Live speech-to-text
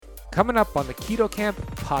Coming up on the Keto Camp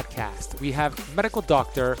podcast, we have medical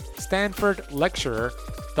doctor, Stanford lecturer,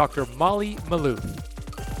 Dr. Molly Maloof.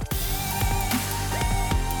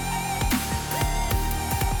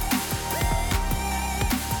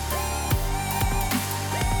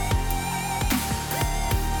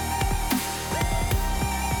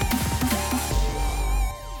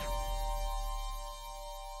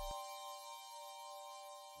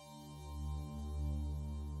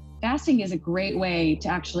 Fasting is a great way to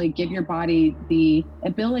actually give your body the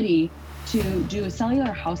ability to do a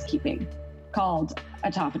cellular housekeeping called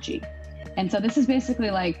autophagy. And so this is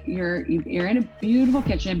basically like you're in a beautiful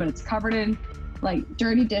kitchen, but it's covered in like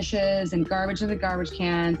dirty dishes and garbage in the garbage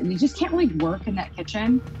cans. And you just can't really work in that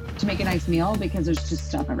kitchen to make a nice meal because there's just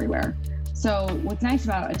stuff everywhere. So what's nice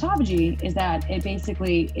about autophagy is that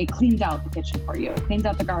it cleans out the kitchen for you. It cleans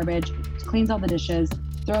out the garbage, it cleans all the dishes,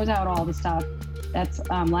 throws out all the stuff that's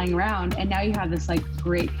lying around, and now you have this like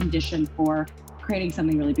great condition for creating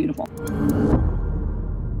something really beautiful.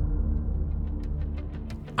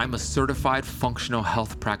 I'm a certified functional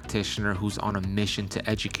health practitioner who's on a mission to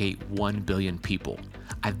educate 1 billion people.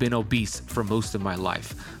 I've been obese for most of my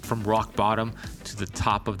life. From rock bottom to the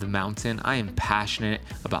top of the mountain, I am passionate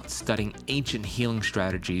about studying ancient healing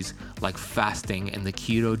strategies like fasting and the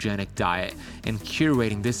ketogenic diet and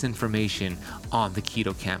curating this information on the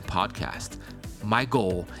Keto Camp podcast. My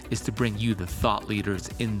goal is to bring you the thought leaders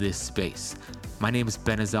in this space. My name is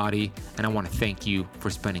Ben Azadi, and I want to thank you for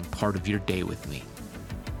spending part of your day with me.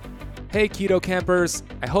 Hey Keto Campers,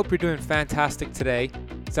 I hope you're doing fantastic today.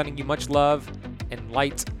 Sending you much love and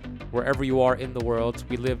light wherever you are in the world.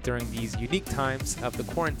 We live during these unique times of the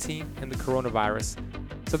quarantine and the coronavirus.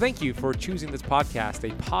 So thank you for choosing this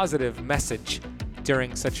podcast, a positive message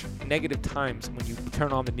during such negative times when you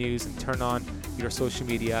turn on the news and turn on your social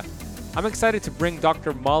media. I'm excited to bring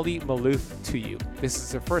Dr. Molly Maloof to you. This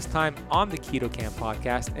is her first time on the Keto Camp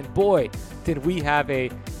podcast, and boy, did we have a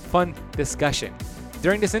fun discussion.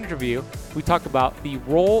 During this interview, we talk about the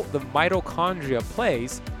role the mitochondria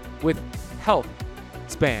plays with health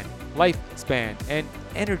span, lifespan, and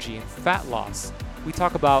energy and fat loss. We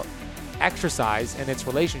talk about exercise and its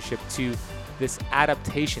relationship to this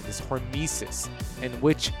adaptation, this hormesis, and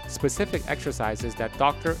which specific exercises that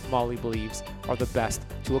Dr. Molly believes are the best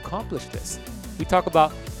to accomplish this. We talk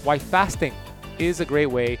about why fasting is a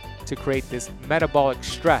great way to create this metabolic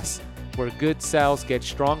stress where good cells get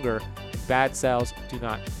stronger and bad cells do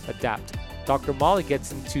not adapt. Dr. Molly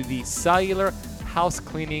gets into the cellular house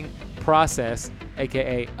cleaning process,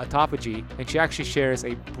 aka autophagy, and she actually shares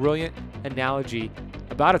a brilliant analogy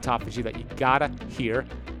about autophagy that you gotta hear.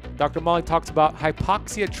 Dr. Molly talks about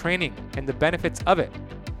hypoxia training and the benefits of it.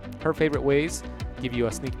 Her favorite ways, give you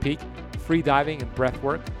a sneak peek, free diving and breath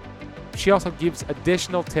work. She also gives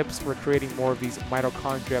additional tips for creating more of these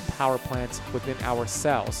mitochondria power plants within our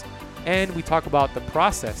cells. And we talk about the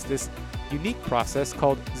process, this unique process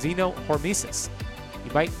called xenohormesis.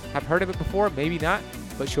 You might have heard of it before, maybe not,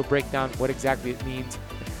 but she'll break down what exactly it means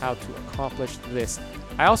and how to accomplish this.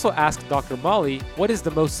 I also asked Dr. Molly what is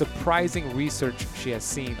the most surprising research she has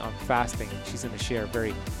seen on fasting. She's going to share a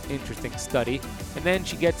very interesting study. And then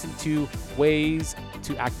she gets into ways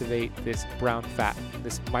to activate this brown fat,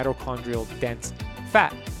 this mitochondrial dense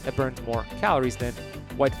fat that burns more calories than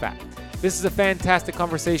white fat. This is a fantastic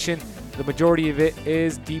conversation. The majority of it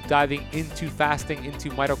is deep diving into fasting, into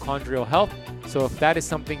mitochondrial health. So if that is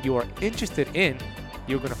something you are interested in,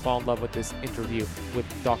 you're going to fall in love with this interview with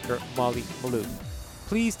Dr. Molly Maloof.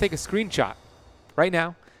 Please take a screenshot right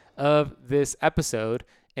now of this episode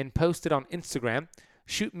and post it on Instagram.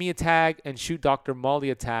 Shoot me a tag and shoot Dr. Molly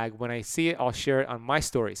a tag. When I see it, I'll share it on my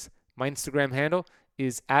stories. My Instagram handle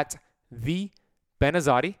is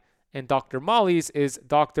 @thebenazadi, and Dr. Molly's is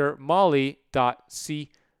drmolly.co.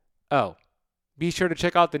 Be sure to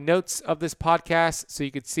check out the notes of this podcast so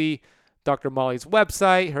you could see Dr. Molly's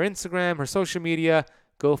website, her Instagram, her social media.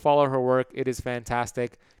 Go follow her work. It is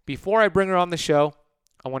fantastic. Before I bring her on the show,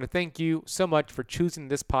 I want to thank you so much for choosing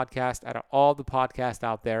this podcast out of all the podcasts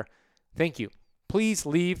out there. Thank you. Please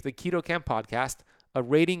leave the Keto Camp podcast a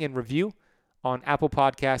rating and review on Apple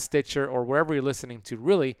Podcasts, Stitcher, or wherever you're listening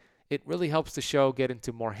to. It really helps the show get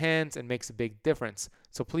into more hands and makes a big difference.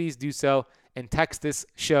 So please do so and text this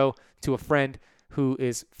show to a friend who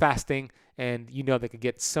is fasting and you know they could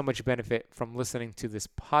get so much benefit from listening to this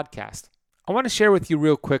podcast. I want to share with you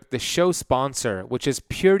real quick the show sponsor, which is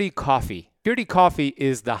Purity Coffee. Purity Coffee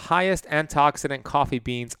is the highest antioxidant coffee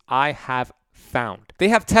beans I have found. They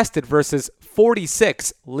have tested versus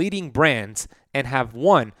 46 leading brands and have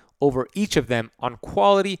won over each of them on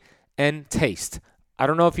quality and taste. I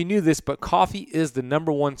don't know if you knew this, but coffee is the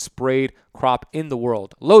number one sprayed crop in the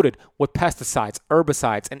world, loaded with pesticides,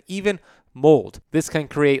 herbicides, and even mold. This can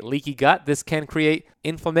create leaky gut. This can create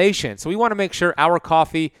inflammation. So we want to make sure our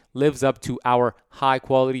coffee lives up to our high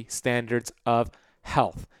quality standards of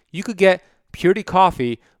health. You could get Purity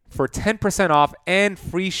Coffee for 10% off and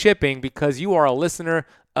free shipping because you are a listener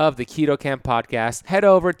of the Keto Camp podcast. Head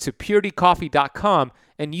over to puritycoffee.com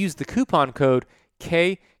and use the coupon code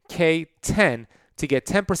KK10 to get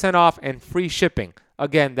 10% off and free shipping.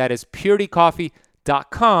 Again, that is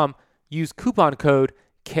puritycoffee.com. Use coupon code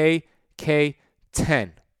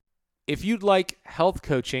KK10. If you'd like health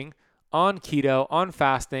coaching on keto, on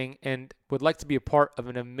fasting, and would like to be a part of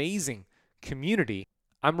an amazing community,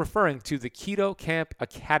 I'm referring to the Keto Camp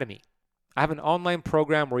Academy. I have an online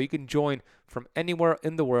program where you can join from anywhere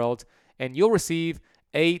in the world, and you'll receive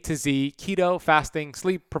A to Z, keto, fasting,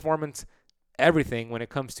 sleep, performance, everything when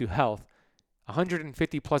it comes to health.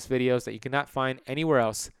 150 plus videos that you cannot find anywhere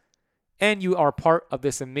else. And you are part of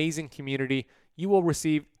this amazing community. You will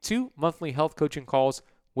receive 2 monthly health coaching calls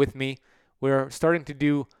with me. We're starting to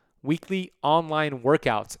do weekly online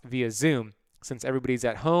workouts via Zoom. Since everybody's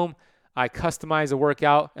at home, I customize a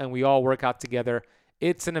workout and we all work out together.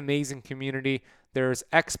 It's an amazing community. There's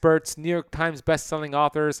experts, New York Times bestselling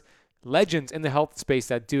authors, legends in the health space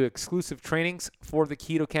that do exclusive trainings for the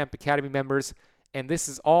Keto Camp Academy members. And this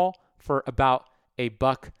is all for about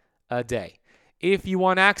 $1 a day. If you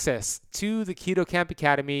want access to the Keto Camp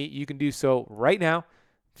Academy, you can do so right now.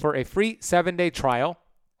 For a free 7-day trial,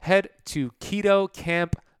 head to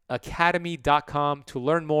ketocampacademy.com to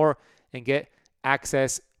learn more and get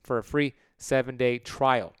access for a free 7-day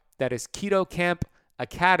trial. That is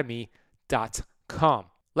ketocampacademy.com.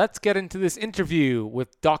 Let's get into this interview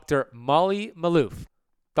with Dr. Molly Maloof.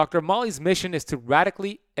 Dr. Molly's mission is to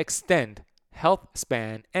radically extend health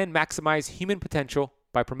span and maximize human potential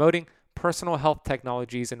by promoting personal health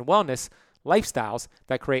technologies and wellness lifestyles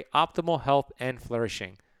that create optimal health and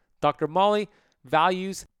flourishing. Dr. Molly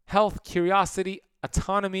values health, curiosity,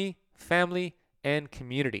 autonomy, family, and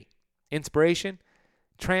community, inspiration,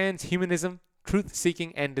 transhumanism,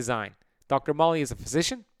 truth-seeking, and design. Dr. Molly is a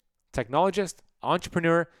physician, technologist,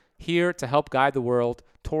 entrepreneur, here to help guide the world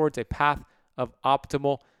towards a path of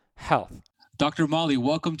optimal health. Dr. Molly,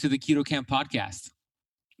 welcome to the Keto Camp podcast.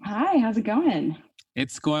 Hi, how's it going?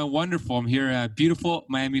 It's going wonderful. I'm here at beautiful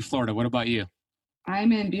Miami, Florida. What about you?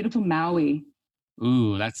 I'm in beautiful Maui.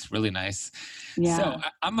 Ooh, that's really nice. Yeah. So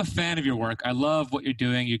I'm a fan of your work. I love what you're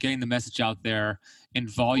doing. You're getting the message out there in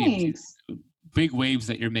volume. Thanks. Big waves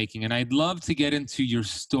that you're making. And I'd love to get into your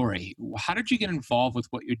story. How did you get involved with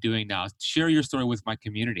what you're doing now? Share your story with my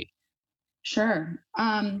community. Sure.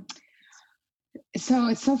 So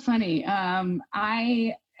it's so funny.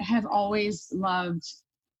 I have always loved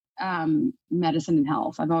medicine and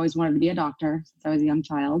health. I've always wanted to be a doctor since I was a young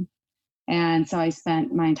child. And so I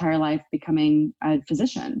spent my entire life becoming a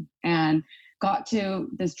physician and got to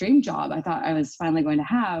this dream job I thought I was finally going to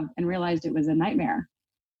have and realized it was a nightmare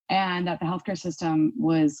and that the healthcare system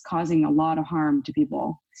was causing a lot of harm to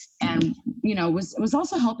people and, you know, was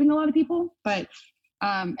also helping a lot of people, but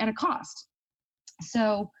at a cost.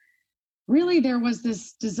 So really there was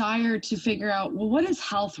this desire to figure out, well, what is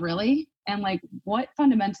health really? And like, what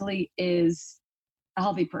fundamentally is a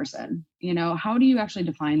healthy person? You know, how do you actually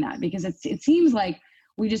define that? Because it seems like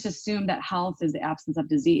we just assume that health is the absence of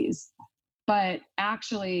disease. But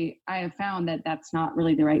actually, I have found that that's not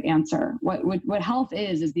really the right answer. What health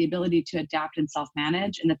is the ability to adapt and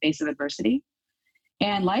self-manage in the face of adversity.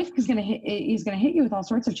 And life is going to hit you with all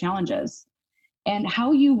sorts of challenges. And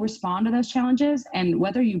how you respond to those challenges and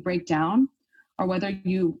whether you break down or whether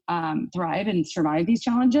you thrive and survive these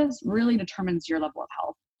challenges really determines your level of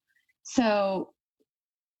health. So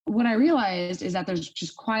what I realized is that there's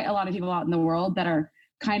just quite a lot of people out in the world that are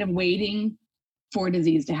kind of waiting for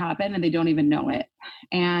disease to happen and they don't even know it.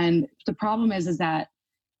 And the problem is that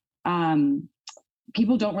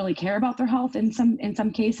people don't really care about their health in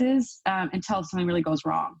some cases until something really goes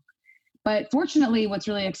wrong. But fortunately, what's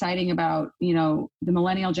really exciting about, you know, the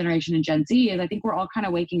millennial generation and Gen Z is I think we're all kind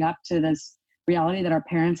of waking up to this reality that our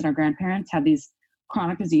parents and our grandparents have these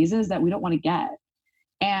chronic diseases that we don't want to get.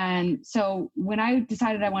 And so when I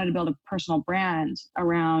decided I wanted to build a personal brand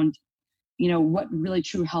around, you know, what really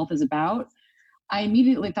true health is about, I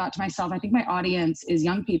immediately thought to myself, I think my audience is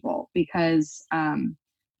young people because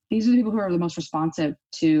these are the people who are the most responsive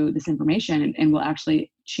to this information and will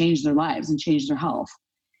actually change their lives and change their health.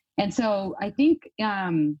 And so I think,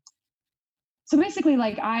 so basically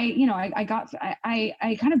like I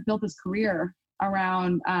kind of built this career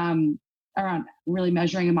around really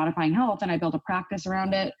measuring and modifying health. And I built a practice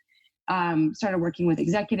around it. started working with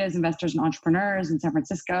executives, investors, and entrepreneurs in San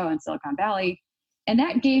Francisco and Silicon Valley. And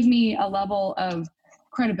that gave me a level of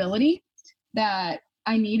credibility that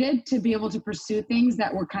I needed to be able to pursue things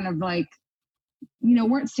that were kind of like,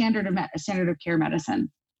 weren't standard of care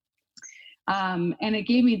medicine. And it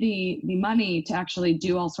gave me the money to actually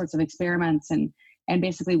do all sorts of experiments and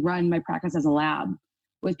basically run my practice as a lab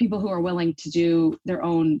with people who are willing to do their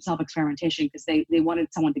own self-experimentation because they wanted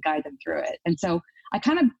someone to guide them through it. And so I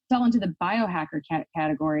kind of fell into the biohacker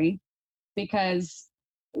category because,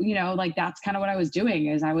 that's kind of what I was doing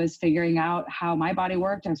is I was figuring out how my body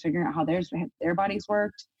worked. I was figuring out how their bodies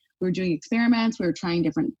worked. We were doing experiments. We were trying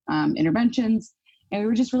different interventions, and we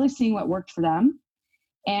were just really seeing what worked for them.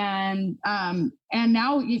 And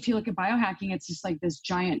now if you look at biohacking, it's just like this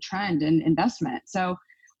giant trend and investment. So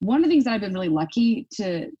one of the things that I've been really lucky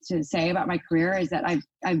to say about my career is that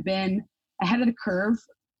I've been ahead of the curve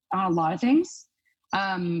on a lot of things.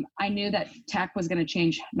 I knew that tech was going to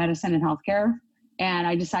change medicine and healthcare, and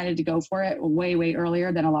I decided to go for it way, way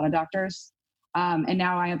earlier than a lot of doctors. And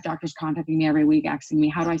now I have doctors contacting me every week asking me,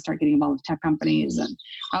 how do I start getting involved with tech companies, and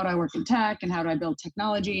how do I work in tech, and how do I build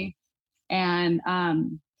technology? And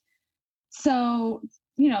so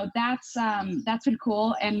that's been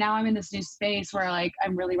cool. And now I'm in this new space where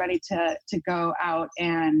I'm really ready to go out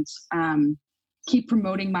and keep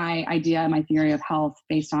promoting my idea and my theory of health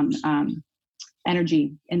based on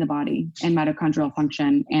energy in the body and mitochondrial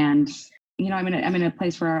function. And I'm in a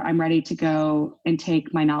place where I'm ready to go and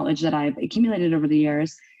take my knowledge that I've accumulated over the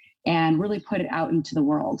years and really put it out into the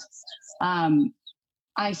world.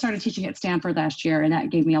 I started teaching at Stanford last year, and that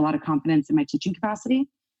gave me a lot of confidence in my teaching capacity.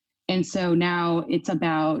 And so now it's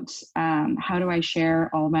about how do I share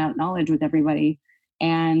all my knowledge with everybody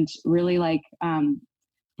and really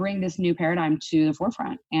bring this new paradigm to the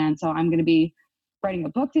forefront. And so I'm going to be writing a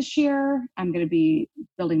book this year. I'm going to be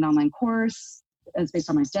building an online course that's based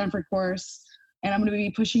on my Stanford course. And I'm going to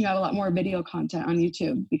be pushing out a lot more video content on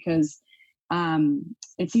YouTube because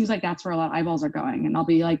it seems like that's where a lot of eyeballs are going. And I'll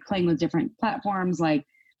be playing with different platforms like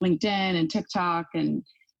LinkedIn and TikTok and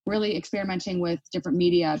really experimenting with different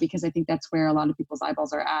media because I think that's where a lot of people's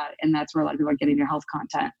eyeballs are at. And that's where a lot of people are getting their health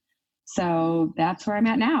content. So that's where I'm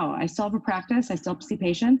at now. I still have a practice. I still see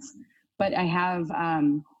patients, but I have, I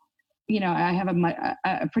have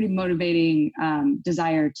a pretty motivating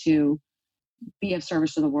desire to be of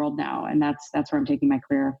service to the world now. And that's where I'm taking my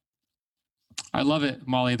career. I love it,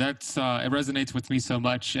 Molly. That's it resonates with me so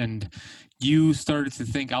much. And you started to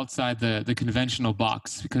think outside the conventional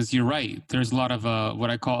box because you're right. There's a lot of what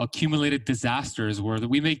I call accumulated disasters where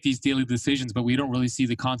we make these daily decisions, but we don't really see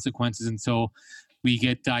the consequences until we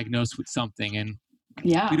get diagnosed with something. And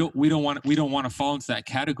yeah, we don't want to fall into that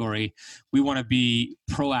category. We want to be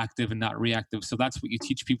proactive and not reactive. So that's what you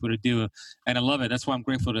teach people to do, and I love it. That's why I'm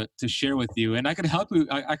grateful to share with you. And I could help you.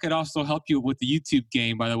 I could also help you with the YouTube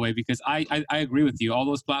game, by the way, because I agree with you. All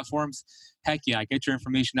those platforms, heck yeah, get your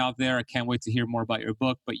information out there. I can't wait to hear more about your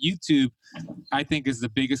book. But YouTube, I think, is the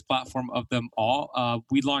biggest platform of them all.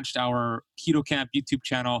 We launched our Keto Camp YouTube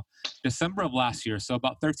channel December of last year, so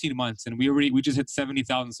about 13 months, and we just hit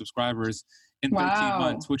 70,000 subscribers in 13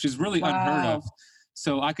 months, which is really unheard of.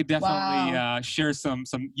 So I could definitely share some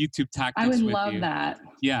YouTube tactics with you. I would love that.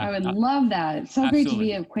 Yeah. I would love that. It's so great to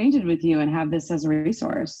be acquainted with you and have this as a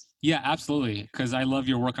resource. Yeah, absolutely. Because I love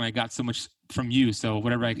your work and I got so much from you. So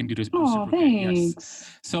whatever I can do to thanks.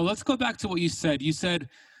 Yes. So let's go back to what you said. You said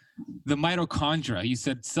the mitochondria. You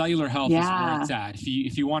said cellular health is where it's at.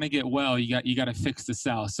 If you want to get well, you got to fix the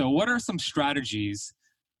cell. So what are some strategies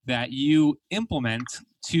that you implement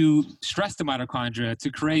to stress the mitochondria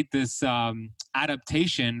to create this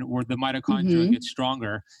adaptation where the mitochondria get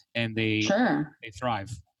stronger and they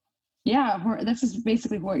thrive? Yeah, this is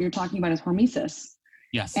basically what you're talking about is hormesis.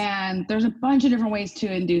 Yes. And there's a bunch of different ways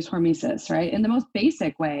to induce hormesis, right? And the most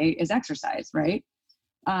basic way is exercise, right?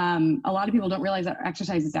 A lot of people don't realize that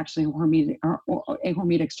exercise is actually a hormetic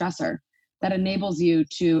stressor that enables you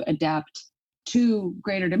to adapt to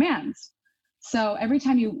greater demands. So every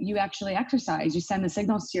time you actually exercise, you send the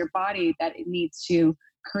signals to your body that it needs to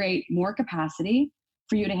create more capacity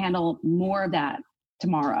for you to handle more of that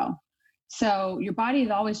tomorrow. So your body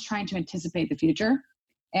is always trying to anticipate the future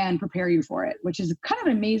and prepare you for it, which is kind of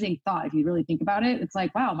an amazing thought if you really think about it. It's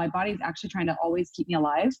like, wow, my body's actually trying to always keep me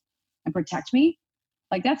alive and protect me.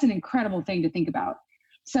 Like that's an incredible thing to think about.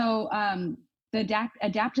 So the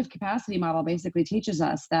adaptive capacity model basically teaches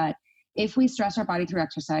us that if we stress our body through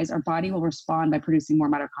exercise, our body will respond by producing more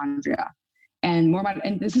mitochondria.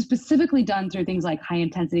 And this is specifically done through things like high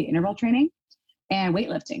intensity interval training and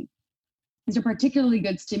weightlifting. These are particularly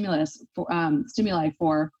good stimuli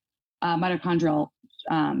for mitochondrial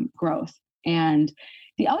growth. And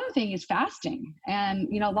the other thing is fasting. And,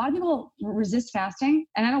 a lot of people resist fasting,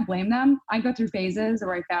 and I don't blame them. I go through phases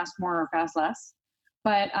where I fast more or fast less.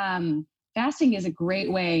 But fasting is a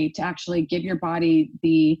great way to actually give your body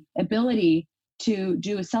the ability to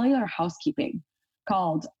do a cellular housekeeping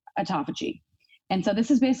called autophagy. And so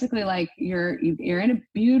this is basically like you're in a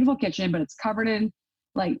beautiful kitchen, but it's covered in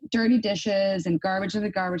like dirty dishes and garbage in the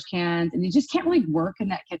garbage cans. And you just can't really work in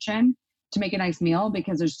that kitchen to make a nice meal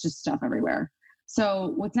because there's just stuff everywhere.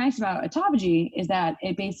 So what's nice about autophagy is that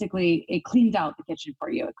it cleans out the kitchen for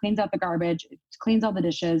you. It cleans out the garbage, it cleans all the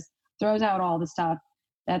dishes, throws out all the stuff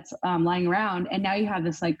that's lying around. And now you have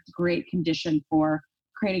this like great condition for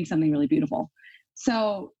creating something really beautiful.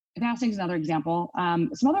 So fasting is another example.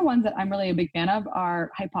 Some other ones that I'm really a big fan of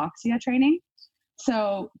are hypoxia training.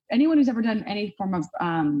 So anyone who's ever done any form of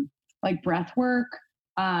like breath work,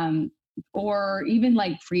 or even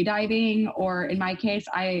like free diving, or in my case,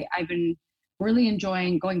 I've been really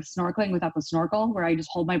enjoying going snorkeling without the snorkel, where I just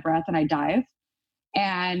hold my breath and I dive.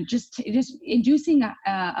 And just inducing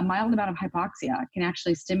a mild amount of hypoxia can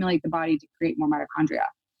actually stimulate the body to create more mitochondria.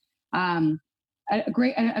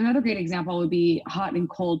 Another great example would be hot and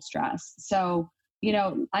cold stress. So,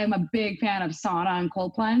 I'm a big fan of sauna and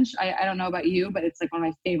cold plunge. I don't know about you, but it's like one of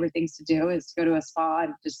my favorite things to do is to go to a spa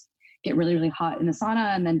and just get really, really hot in the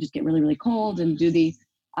sauna and then just get really, really cold and do the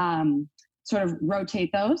sort of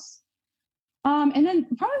rotate those. And then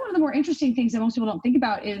probably one of the more interesting things that most people don't think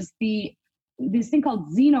about is this thing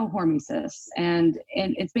called xenohormesis. And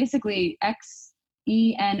it's basically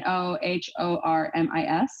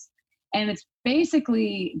xenohormis. And it's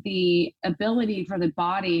basically the ability for the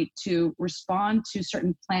body to respond to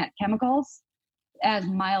certain plant chemicals as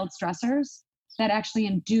mild stressors that actually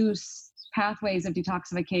induce pathways of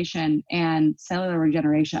detoxification and cellular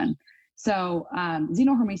regeneration. So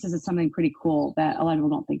xenohormesis is something pretty cool that a lot of people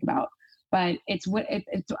don't think about. But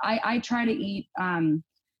I try to eat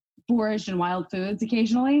foraged and wild foods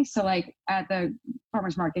occasionally. So like at the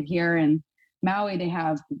farmer's market here in Maui, they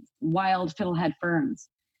have wild fiddlehead ferns.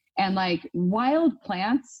 And like wild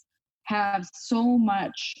plants have so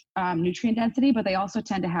much nutrient density, but they also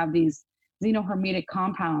tend to have these xenohormetic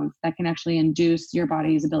compounds that can actually induce your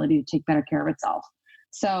body's ability to take better care of itself.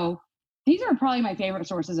 So these are probably my favorite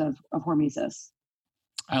sources of hormesis.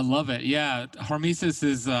 I love it. Yeah, hormesis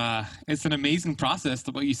is it's an amazing process.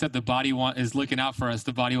 What you said, the body is looking out for us.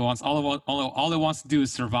 The body wants all it wants to do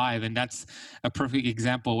is survive, and that's a perfect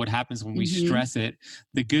example of what happens when we stress it.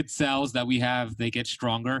 The good cells that we have, they get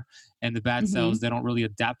stronger, and the bad cells, they don't really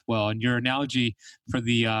adapt well. And your analogy for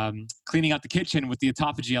the cleaning out the kitchen with the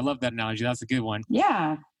autophagy, I love that analogy. That's a good one.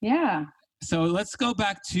 Yeah. So let's go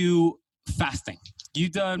back to fasting.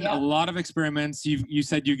 You've done a lot of experiments. You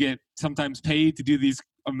said you get sometimes paid to do these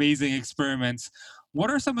amazing experiments.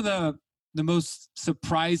 What are some of the most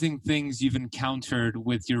surprising things you've encountered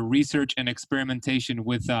with your research and experimentation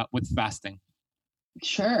with fasting?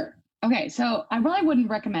 Sure. Okay, so I really wouldn't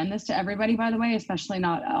recommend this to everybody, by the way, especially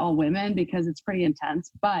not all women, because it's pretty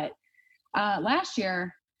intense. But last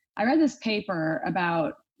year, I read this paper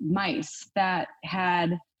about mice that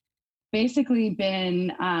had basically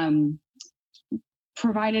been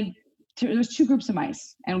provided to, there's two groups of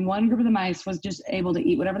mice, and one group of the mice was just able to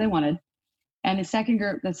eat whatever they wanted. And the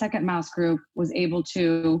second mouse group was able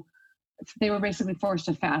to, they were basically forced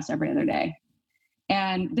to fast every other day.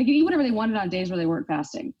 And they could eat whatever they wanted on days where they weren't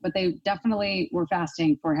fasting, but they definitely were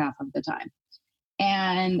fasting for half of the time.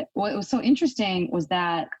 And what was so interesting was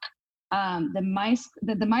that the mice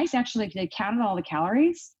actually, they counted all the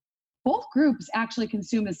calories. Both groups actually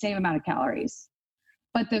consumed the same amount of calories,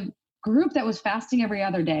 but the group that was fasting every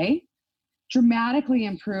other day dramatically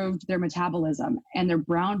improved their metabolism and their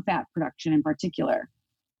brown fat production in particular.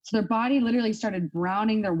 So their body literally started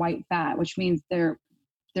browning their white fat, which means their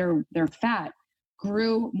fat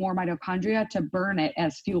grew more mitochondria to burn it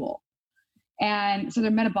as fuel. And so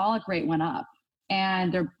their metabolic rate went up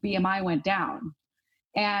and their BMI went down.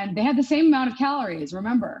 And they had the same amount of calories,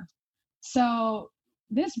 remember. So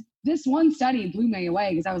this one study blew me away,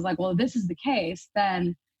 because I was like, well, if this is the case,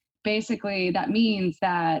 then basically that means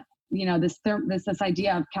that, this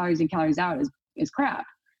idea of calories in, calories out is crap.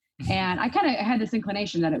 And I kind of had this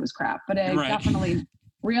inclination that it was crap, but it definitely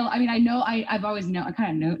real. I mean, I've always known, I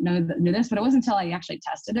kind of knew this, but it wasn't until I actually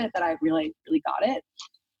tested it that I really, really got it.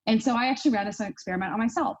 And so I actually ran this experiment on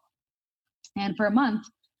myself. And for a month,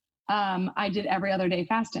 I did every other day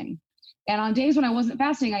fasting. And on days when I wasn't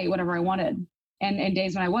fasting, I ate whatever I wanted. And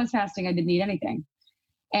days when I was fasting, I didn't eat anything.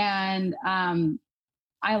 And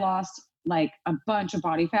I lost like a bunch of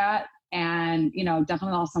body fat and,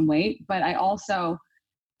 definitely lost some weight. But I also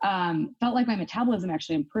felt like my metabolism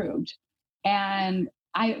actually improved. And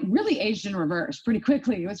I really aged in reverse pretty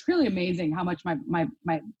quickly. It was really amazing how much my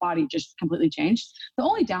body just completely changed. The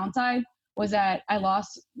only downside was that I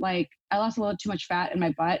lost a little too much fat in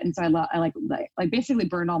my butt, and so I basically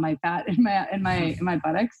burned all my fat in my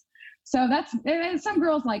buttocks. So some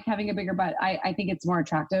girls like having a bigger butt. I think it's more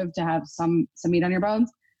attractive to have some meat on your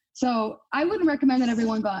bones. So I wouldn't recommend that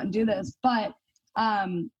everyone go out and do this, but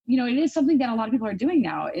it is something that a lot of people are doing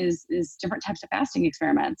now is different types of fasting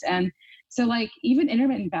experiments. And so like even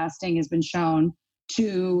intermittent fasting has been shown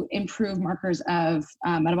to improve markers of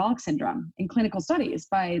metabolic syndrome in clinical studies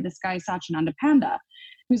by this guy, Satchidananda Panda,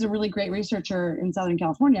 who's a really great researcher in Southern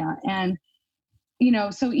California. And,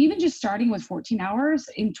 so even just starting with 14 hours,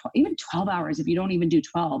 even 12 hours, if you don't even do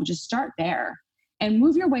 12, just start there and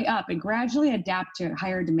move your way up and gradually adapt to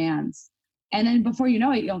higher demands. And then before you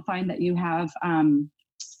know it, you'll find that you have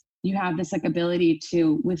this like ability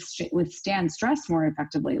to withstand stress more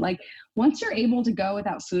effectively. Like once you're able to go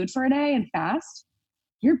without food for a day and fast,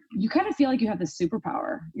 you kind of feel like you have this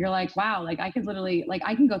superpower. You're like, wow, like I could literally, like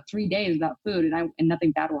I can go 3 days without food and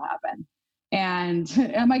nothing bad will happen. And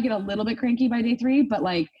I might get a little bit cranky by day 3, but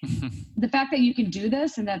like the fact that you can do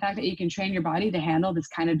this and the fact that you can train your body to handle this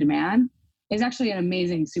kind of demand is actually an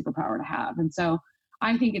amazing superpower to have. And so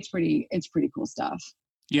I think it's pretty cool stuff.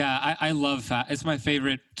 Yeah, I love fast. It's my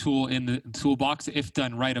favorite tool in the toolbox, if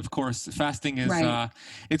done right, of course. Fasting is, right.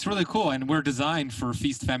 It's really cool. And we're designed for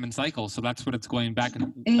feast, famine cycle. So that's what it's going back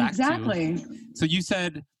to. Exactly. So you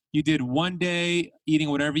said you did 1 day eating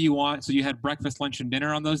whatever you want. So you had breakfast, lunch, and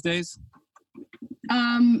dinner on those days?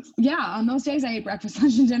 Yeah, on those days I ate breakfast,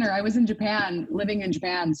 lunch, and dinner. I was in Japan, living in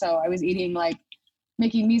Japan. So I was eating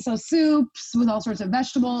making miso soups with all sorts of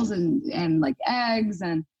vegetables and like eggs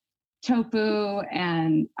and tofu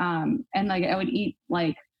and like I would eat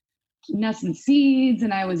like nuts and seeds,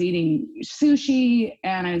 and I was eating sushi,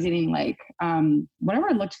 and I was eating like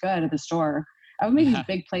whatever looked good at the store. I would make these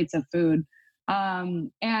big plates of food. And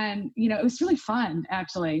it was really fun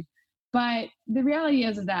actually. But the reality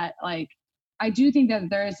is that like I do think that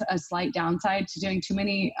there is a slight downside to doing too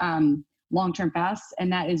many long-term fasts,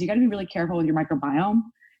 and that is you got to be really careful with your microbiome,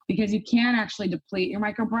 because you can actually deplete your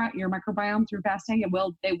microbiome through fasting. If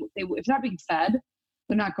it's not being fed,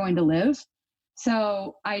 they're not going to live.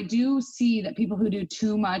 So I do see that people who do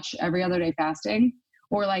too much every other day fasting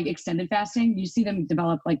or like extended fasting, you see them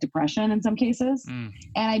develop like depression in some cases. And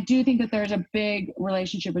I do think that there's a big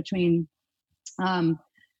relationship between the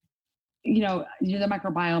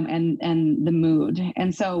microbiome and the mood.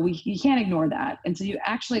 And so you can't ignore that. And so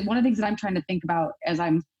one of the things that I'm trying to think about as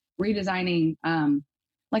I'm redesigning,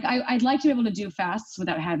 I'd like to be able to do fasts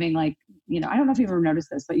without having I don't know if you've ever noticed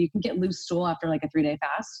this, but you can get loose stool after like a 3-day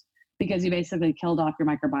fast because you basically killed off your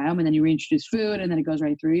microbiome, and then you reintroduce food and then it goes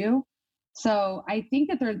right through you. So I think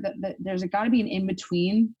that there's got to be an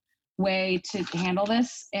in-between way to handle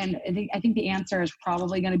this. And I think the answer is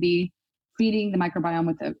probably going to be feeding the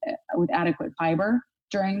microbiome with adequate fiber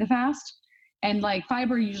during the fast. And like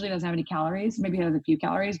fiber usually doesn't have any calories, maybe it has a few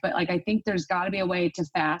calories, but like I think there's got to be a way to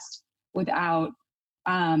fast without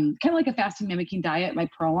kind of like a fasting mimicking diet by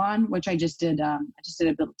Prolon, which I just did a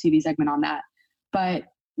TV segment on that. But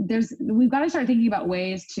we've got to start thinking about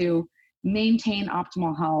ways to maintain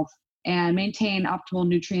optimal health and maintain optimal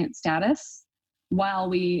nutrient status while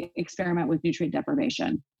we experiment with nutrient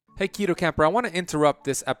deprivation. Hey, Keto Camper, I want to interrupt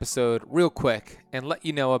this episode real quick and let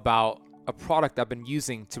you know about a product I've been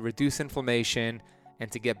using to reduce inflammation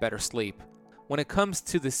and to get better sleep. When it comes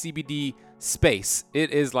to the CBD space, it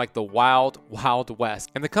is like the wild, wild west.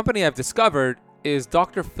 And the company I've discovered is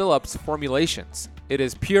Dr. Phillips Formulations. It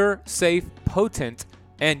is pure, safe, potent,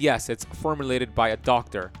 and yes, it's formulated by a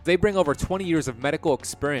doctor. They bring over 20 years of medical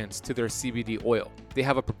experience to their CBD oil. They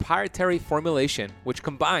have a proprietary formulation which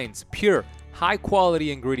combines pure,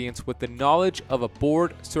 high-quality ingredients with the knowledge of a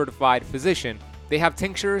board-certified physician. They have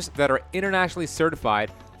tinctures that are internationally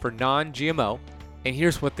certified for non-GMO. And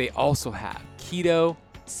here's what they also have: keto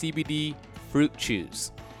CBD fruit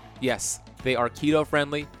chews. Yes, they are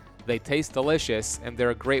keto-friendly, they taste delicious, and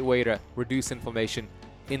they're a great way to reduce inflammation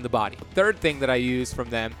in the body. The third thing that I use from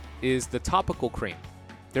them is the topical cream.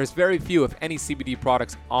 There's very few, if any, CBD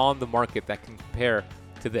products on the market that can compare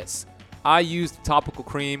to this. I use the topical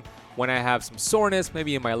cream when I have some soreness,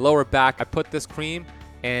 maybe in my lower back. I put this cream,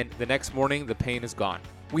 and the next morning, the pain is gone.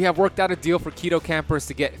 We have worked out a deal for Keto Campers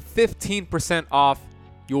to get 15% off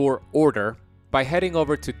your order by heading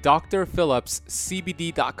over to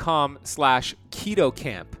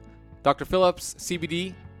drphillipscbd.com/ketocamp. Dr. Phillips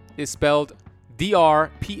CBD is spelled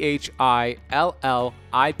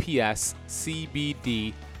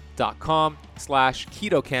DrPhillipsCBD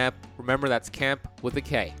maloof.com/ketocamp. Remember, that's camp with a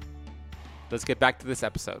K. Let's get back to this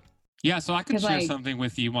episode. Yeah, so I could share like- something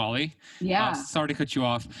with you, Molly. Yeah. Sorry to cut you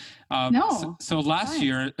off. No, So last fine.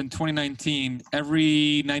 year in 2019,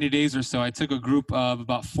 every 90 days or so, I took a group of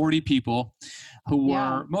about 40 people who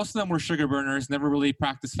were, most of them were sugar burners, never really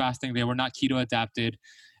practiced fasting. They were not keto adapted.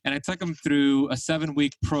 And I took them through a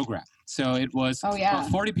 7-week program. So it was about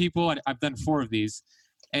 40 people. I've done 4 of these.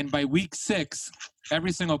 And by week 6,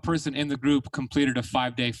 every single person in the group completed a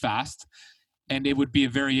 5-day fast. And it would be a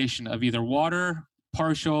variation of either water,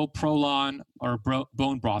 partial, prolon, or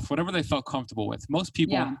bone broth, whatever they felt comfortable with. Most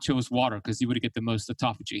people chose water because you would get the most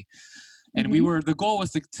autophagy. And the goal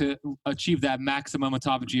was to achieve that maximum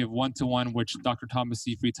autophagy of 1-to-1, which Dr. Thomas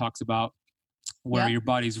Seyfried talks about, where your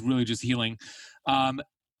body's really just healing.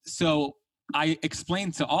 So I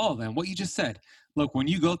explained to all of them what you just said. Look, when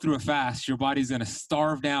you go through a fast, your body's going to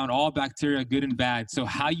starve down all bacteria, good and bad. So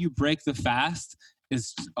how you break the fast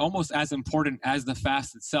is almost as important as the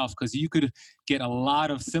fast itself, because you could get a lot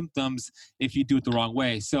of symptoms if you do it the wrong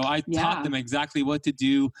way. So I taught them exactly what to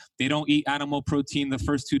do. They don't eat animal protein the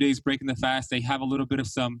first 2 days breaking the fast. They have a little bit of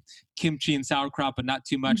some kimchi and sauerkraut, but not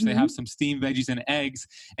too much. They have some steamed veggies and eggs.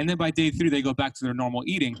 And then by day 3, they go back to their normal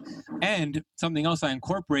eating. And something else I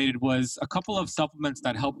incorporated was a couple of supplements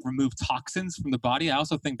that help remove toxins from the body. I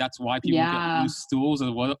also think that's why people get loose stools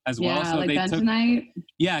as well. So like they bentonite.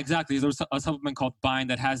 Yeah, exactly. There's a supplement called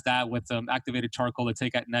Bind that has that with activated charcoal to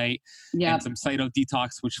take at night, and some Cyto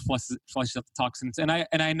Detox, which flushes out the toxins. And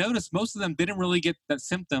I noticed most of them didn't really get that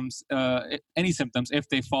symptoms, any symptoms, if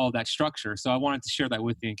they follow that structure. So I wanted to share that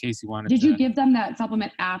with you in case you wanted. Did you give them that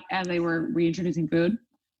supplement as they were reintroducing food?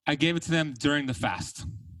 I gave it to them during the fast.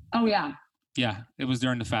 Oh yeah. Yeah, it was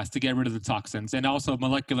during the fast to get rid of the toxins, and also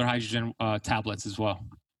molecular hydrogen tablets as well.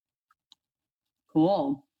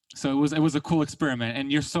 Cool. So it was a cool experiment,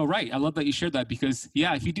 and you're so right. I love that you shared that, because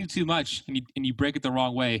if you do too much and you break it the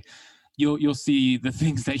wrong way, you'll see the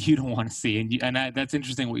things that you don't want to see, and that's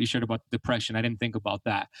interesting what you shared about depression. I didn't think about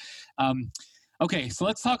that. Okay, so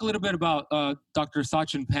let's talk a little bit about Dr.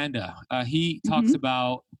 Sachin Panda. He talks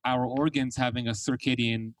about our organs having a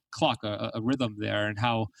circadian clock, a rhythm there, and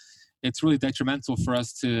how it's really detrimental for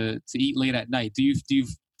us to eat late at night. Do you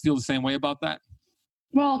feel the same way about that?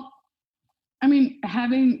 Well, I mean, I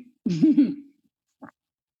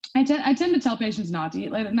tend to tell patients not to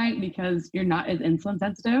eat late at night because you're not as insulin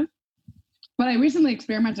sensitive. But I recently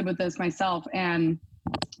experimented with this myself, and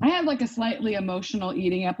I had like a slightly emotional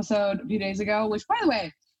eating episode a few days ago, which, by the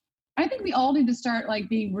way, I think we all need to start like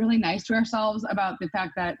being really nice to ourselves about the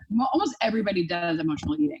fact that almost everybody does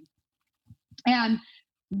emotional eating. And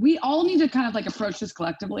we all need to kind of like approach this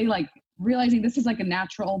collectively, like realizing this is like a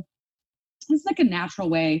natural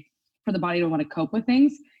way for the body to want to cope with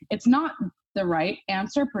things. It's not the right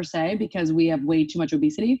answer per se, because we have way too much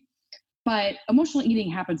obesity, but emotional eating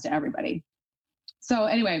happens to everybody. So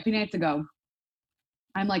anyway, a few nights ago,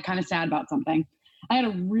 I'm like kind of sad about something. I had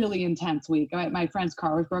a really intense week. My friend's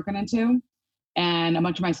car was broken into, and a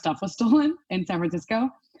bunch of my stuff was stolen in San Francisco.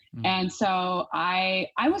 And so I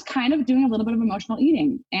was kind of doing a little bit of emotional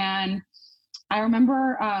eating. And I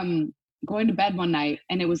remember going to bed one night,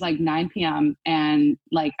 and it was like 9 p.m. and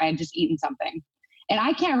like I had just eaten something. And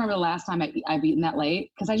I can't remember the last time I've eaten that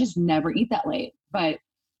late, because I just never eat that late. But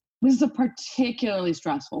this is a particularly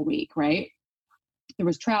stressful week, right? There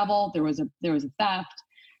was travel, there was a theft.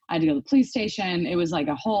 I had to go to the police station. It was like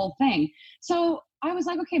a whole thing. So I was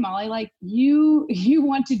like, okay, Molly, like you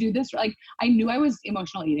want to do this. Like I knew I was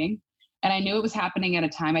emotional eating, and I knew it was happening at a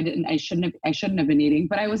time I shouldn't have been eating,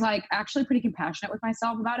 but I was like actually pretty compassionate with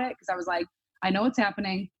myself about it, because I was like, I know it's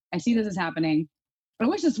happening. I see this is happening. I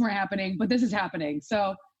wish this weren't happening, but this is happening.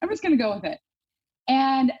 So I'm just going to go with it.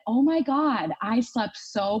 And oh my God, I slept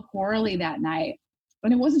so poorly that night.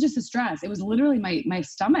 And it wasn't just the stress. It was literally my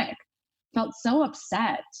stomach felt so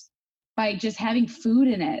upset by just having food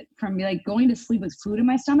in it, from like going to sleep with food in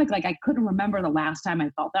my stomach. Like I couldn't remember the last time I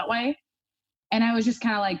felt that way. And I was just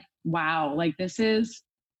kind of like, wow, like this is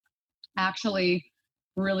actually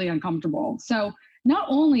really uncomfortable. So not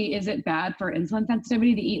only is it bad for insulin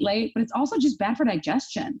sensitivity to eat late, but it's also just bad for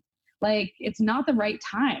digestion. Like it's not the right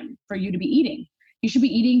time for you to be eating. You should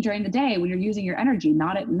be eating during the day when you're using your energy,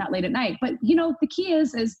 not late at night. But you know, the key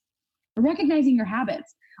is recognizing your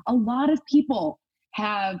habits. A lot of people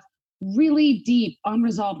have really deep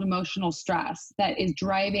unresolved emotional stress that is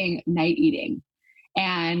driving night eating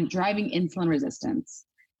and driving insulin resistance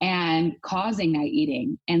and causing night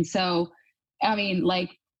eating. And so, I mean,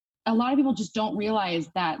 like a lot of people just don't realize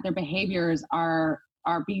that their behaviors are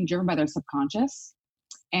being driven by their subconscious.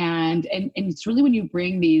 And it's really when you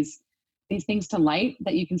bring these these things to light,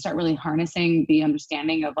 that you can start really harnessing the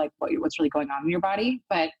understanding of like what's really going on in your body.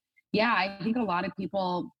 But yeah, I think a lot of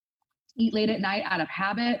people eat late at night out of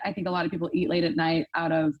habit. I think a lot of people eat late at night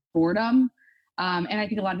out of boredom. And I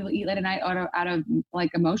think a lot of people eat late at night out of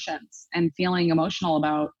like emotions and feeling emotional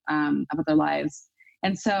about their lives.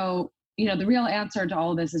 And so, you know, the real answer to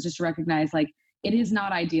all of this is just to recognize, like, it is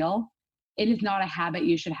not ideal. It is not a habit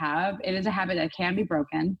you should have. It is a habit that can be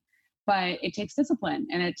broken, but it takes discipline,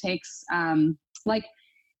 and it takes, like,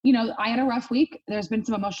 you know, I had a rough week. There's been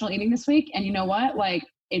some emotional eating this week, and you know what? Like,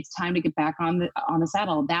 it's time to get back on the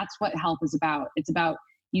saddle. That's what health is about. It's about,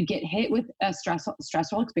 you get hit with a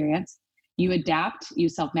stressful experience, you adapt, you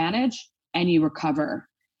self-manage, and you recover.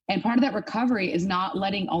 And part of that recovery is not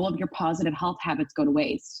letting all of your positive health habits go to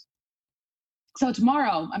waste. So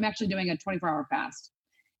tomorrow, I'm actually doing a 24-hour fast.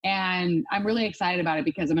 And I'm really excited about it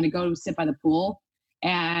because I'm going to go sit by the pool,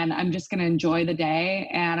 and I'm just going to enjoy the day,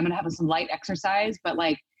 and I'm going to have some light exercise. But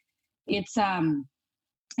like, it's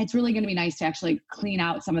really going to be nice to actually clean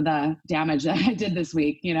out some of the damage that I did this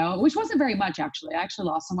week, you know, which wasn't very much actually. I actually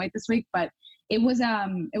lost some weight this week, but it was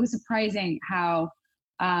surprising how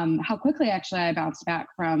quickly actually I bounced back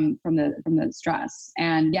from the stress.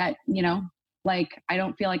 And yet, you know, like, I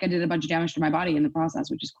don't feel like I did a bunch of damage to my body in the process,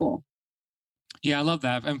 which is cool. Yeah, I love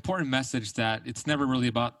that. An important message that it's never really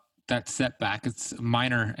about that setback. It's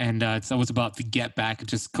minor, and it's always about the get back.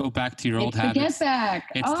 Just go back to your old habits. Get back.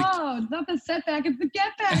 It's not the setback. It's the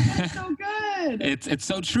get back. That's so good. It's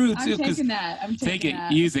so true too. I'm taking that. Take it.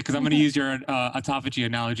 Use it, because I'm going to use your autophagy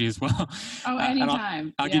analogy as well. Oh,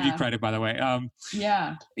 anytime. I'll give you credit, by the way.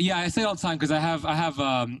 Yeah. I say it all the time because I have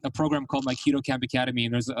a program called my Keto Camp Academy,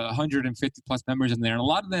 and there's 150 plus members in there, and a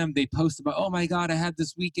lot of them, they post about, oh my God, I had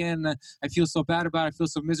this weekend. I feel so bad about it. I feel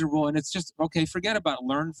so miserable, and it's just, okay, forget about it.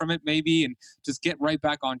 Learn from it maybe, and just get right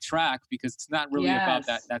back on track, because it's not really about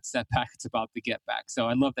that setback. It's about the get back. So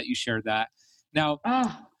I love that you shared that. Now,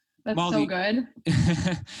 that's Molly, so good.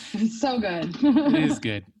 It's so good. It is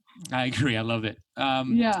good. I agree. I love it.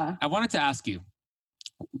 Yeah. I wanted to ask you,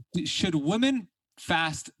 should women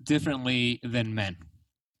fast differently than men?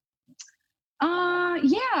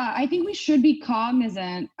 Yeah, I think we should be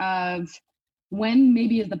cognizant of when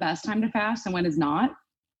maybe is the best time to fast and when is not.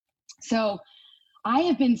 So I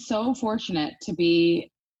have been so fortunate to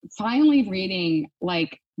be finally reading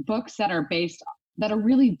like books that are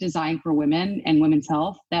really designed for women and women's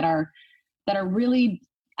health, that are really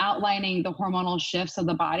outlining the hormonal shifts of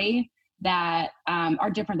the body that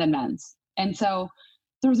are different than men's. And so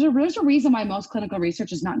there's a reason why most clinical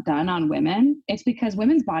research is not done on women. It's because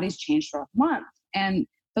women's bodies change throughout the month, and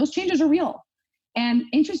those changes are real. And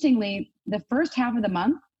interestingly, the first half of the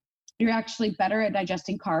month, you're actually better at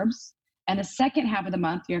digesting carbs. And the second half of the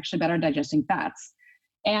month, you're actually better at digesting fats.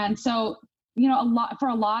 And so, you know, for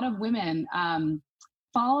a lot of women,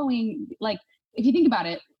 following, like, if you think about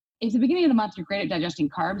it, if the beginning of the month you're great at digesting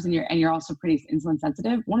carbs and you're also pretty insulin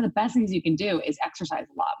sensitive, one of the best things you can do is exercise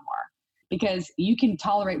a lot more, because you can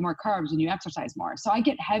tolerate more carbs when you exercise more. So I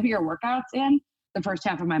get heavier workouts in the first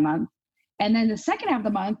half of my month. And then the second half of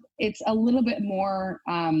the month, it's a little bit more,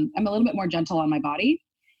 I'm a little bit more gentle on my body.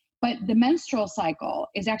 But the menstrual cycle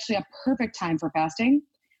is actually a perfect time for fasting,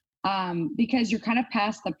 because you're kind of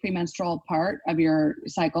past the premenstrual part of your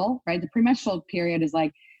cycle, right? The premenstrual period is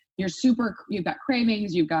like, you've got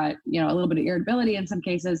cravings, you've got, you know, a little bit of irritability in some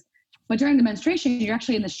cases, but during the menstruation, you're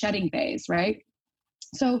actually in the shedding phase, right?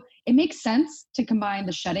 So it makes sense to combine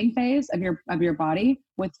the shedding phase of your body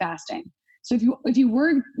with fasting. So if you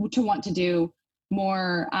were to want to do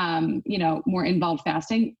more, more involved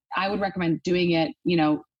fasting, I would recommend doing it, you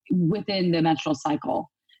know, within the menstrual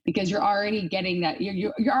cycle, because you're already getting that,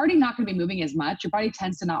 you're already not going to be moving as much. Your body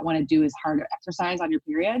tends to not want to do as hard exercise on your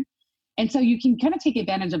period. And so you can kind of take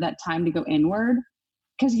advantage of that time to go inward,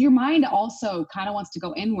 because your mind also kind of wants to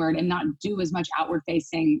go inward and not do as much outward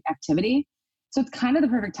facing activity. So it's kind of the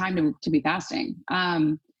perfect time to be fasting.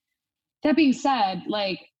 That being said,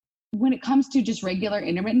 like, when it comes to just regular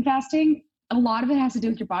intermittent fasting, a lot of it has to do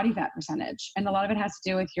with your body fat percentage. And a lot of it has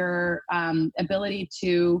to do with your ability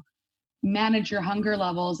to manage your hunger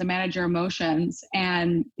levels and manage your emotions.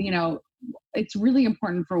 And, you know, it's really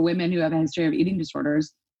important for women who have a history of eating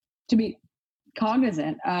disorders to be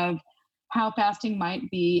cognizant of how fasting might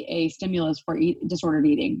be a stimulus for disordered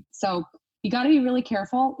eating. So you got to be really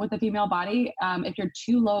careful with the female body. If you're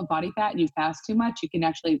too low of body fat and you fast too much, you can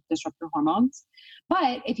actually disrupt your hormones.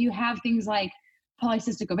 But if you have things like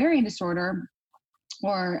polycystic ovarian disorder,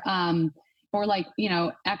 or like, you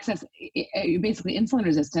know, excess, basically insulin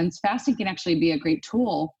resistance, fasting can actually be a great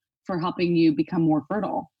tool for helping you become more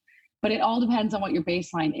fertile. but it all depends on what your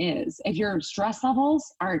baseline is. If your stress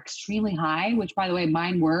levels are extremely high, which by the way,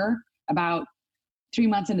 mine were about 3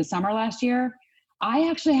 months into summer last year, I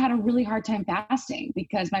actually had a really hard time fasting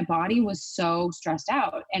because my body was so stressed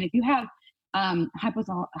out. And if you have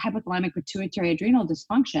hypothalamic pituitary adrenal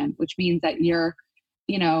dysfunction, which means that your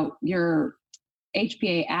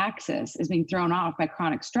HPA axis is being thrown off by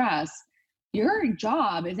chronic stress, your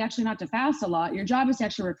job is actually not to fast a lot. Your job is to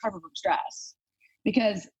actually recover from stress,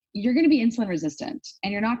 because you're going to be insulin resistant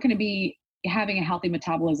and you're not going to be having a healthy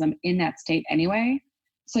metabolism in that state anyway.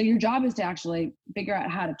 So your job is to actually figure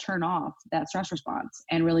out how to turn off that stress response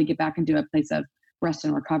and really get back into a place of rest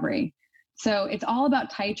and recovery. So it's all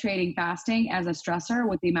about titrating fasting as a stressor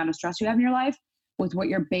with the amount of stress you have in your life, with what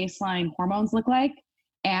your baseline hormones look like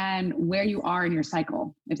and where you are in your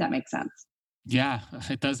cycle, if that makes sense. Yeah,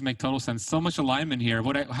 it does make total sense. So much alignment here.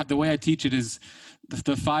 The way I teach it is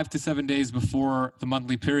the 5 to 7 days before the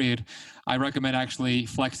monthly period, I recommend actually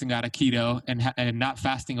flexing out of keto and not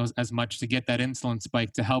fasting as much to get that insulin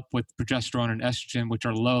spike to help with progesterone and estrogen, which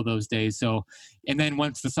are low those days. So, and then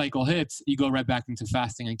once the cycle hits, you go right back into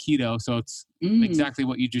fasting and keto. So it's exactly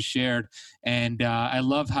what you just shared. And I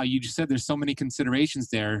love how you just said there's so many considerations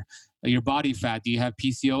there. Your body fat, do you have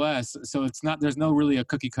PCOS? So there's no really a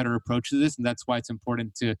cookie cutter approach to this. And that's why it's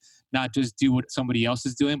important to not just do what somebody else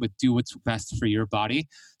is doing, but do what's best for your body.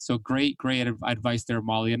 So great advice there,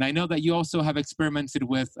 Molly. And I know that you also have experimented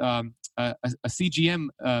with a CGM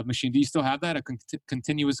machine. Do you still have that, a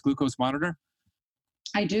continuous glucose monitor?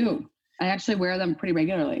 I do. I actually wear them pretty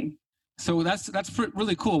regularly. So that's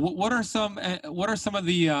really cool. What are some of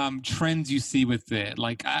the trends you see with it?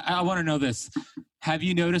 Like, I want to know this. Have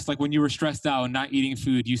you noticed, like, when you were stressed out and not eating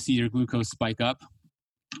food, you see your glucose spike up?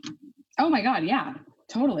 Oh my God, yeah,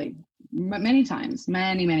 totally. Many times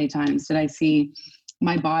did I see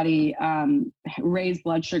my body raise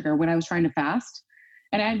blood sugar when I was trying to fast,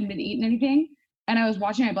 and I hadn't been eating anything, and I was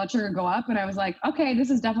watching my blood sugar go up, and I was like, okay,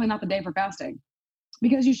 this is definitely not the day for fasting,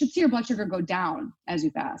 because you should see your blood sugar go down as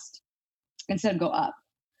you fast instead of go up.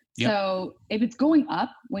 Yep. So if it's going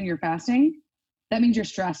up when you're fasting, that means you're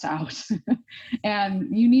stressed out and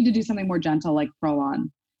you need to do something more gentle like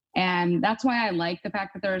Prolon. And that's why I like the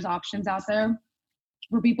fact that there's options out there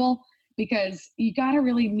for people, because you got to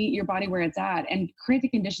really meet your body where it's at and create the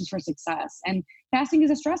conditions for success. And fasting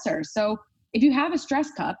is a stressor. So if you have a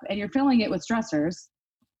stress cup and you're filling it with stressors,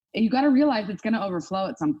 you got to realize it's going to overflow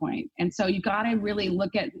at some point. And so you got to really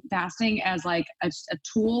look at fasting as like a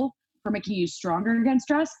tool for making you stronger against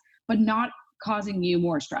stress, but not causing you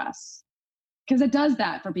more stress. Because it does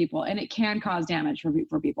that for people, and it can cause damage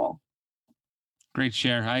for people. Great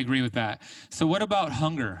share. I agree with that. So what about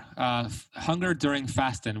hunger? Hunger during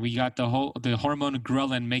fasting. We got the hormone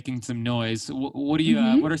ghrelin making some noise. What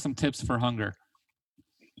are some tips for hunger?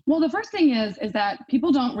 Well, the first thing is that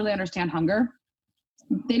people don't really understand hunger.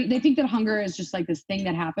 They think that hunger is just like this thing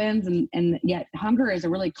that happens, and yet hunger is a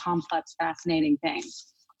really complex, fascinating thing.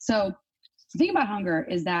 So the thing about hunger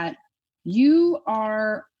is that you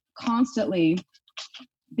are constantly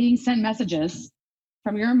being sent messages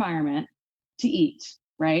from your environment to eat,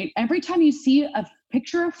 right? Every time you see a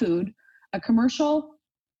picture of food, a commercial,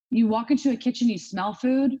 you walk into a kitchen, you smell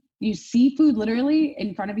food, you see food literally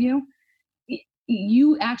in front of you,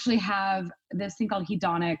 you actually have this thing called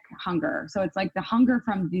hedonic hunger. So it's like the hunger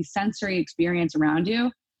from the sensory experience around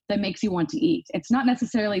you that makes you want to eat. It's not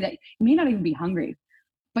necessarily that you may not even be hungry,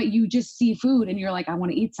 but you just see food and you're like, I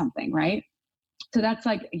want to eat something, right? So that's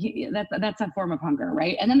like, that's a form of hunger,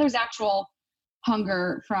 right? And then there's actual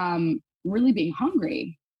hunger from really being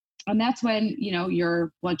hungry. And that's when,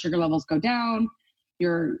 your blood sugar levels go down,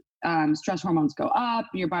 your stress hormones go up,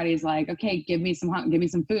 your body's like, okay, give me some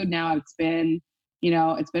food now. It's been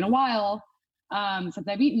a while since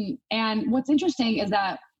I've eaten. And what's interesting is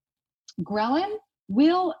that ghrelin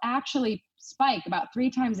will actually spike about 3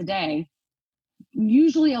 times a day,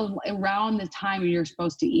 usually around the time you're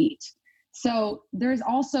supposed to eat. So there's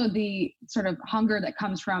also the sort of hunger that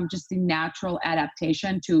comes from just the natural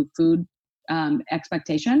adaptation to food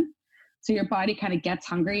expectation. So your body kind of gets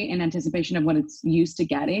hungry in anticipation of what it's used to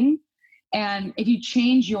getting. And if you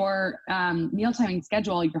change your meal timing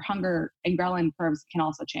schedule, your hunger and ghrelin curves can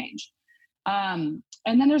also change. And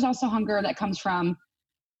then there's also hunger that comes from,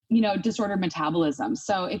 disordered metabolism.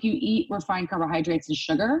 So if you eat refined carbohydrates and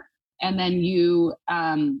sugar, and then you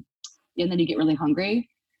get really hungry,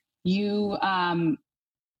 you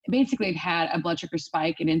basically have had a blood sugar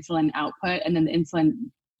spike and insulin output, and then the insulin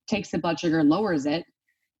takes the blood sugar, lowers it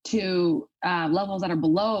to levels that are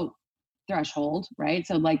below threshold, right?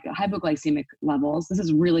 So like hypoglycemic levels. This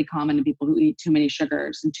is really common in people who eat too many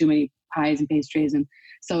sugars and too many pies and pastries and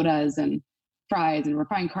sodas and fries and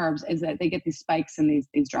refined carbs, is that they get these spikes and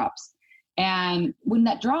these drops. And when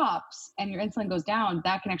that drops and your insulin goes down,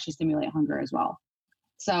 that can actually stimulate hunger as well.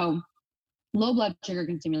 So low blood sugar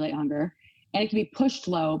can stimulate hunger, and it can be pushed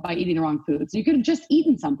low by eating the wrong food. So you could have just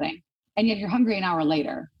eaten something and yet you're hungry an hour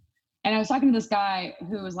later. And I was talking to this guy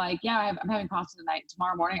who was like, yeah, I'm having pasta tonight.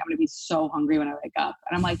 Tomorrow morning, I'm going to be so hungry when I wake up.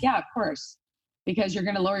 And I'm like, yeah, of course, because you're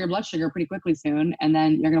going to lower your blood sugar pretty quickly soon. And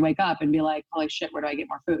then you're going to wake up and be like, holy shit, where do I get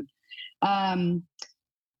more food? And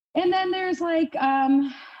then there's like,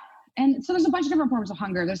 and so there's a bunch of different forms of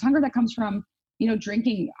hunger. There's hunger that comes from,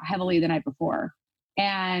 drinking heavily the night before.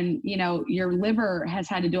 And, your liver has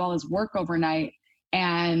had to do all this work overnight.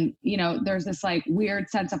 And, there's this like weird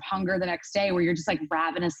sense of hunger the next day where you're just like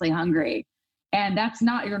ravenously hungry. And that's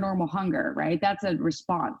not your normal hunger, right? That's a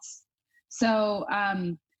response. So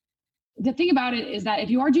the thing about it is that if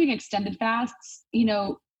you are doing extended fasts,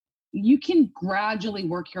 you can gradually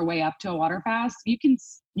work your way up to a water fast. You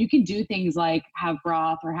can do things like have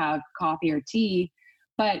broth or have coffee or tea,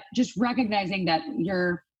 but just recognizing that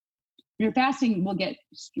your fasting will get,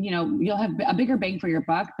 you'll have a bigger bang for your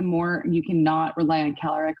buck the more you can not rely on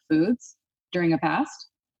caloric foods during a fast.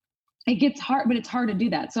 It gets hard, but it's hard to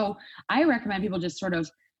do that. So I recommend people just sort of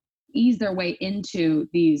ease their way into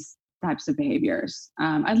these types of behaviors.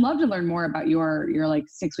 I'd love to learn more about your like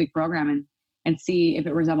 6-week program and see if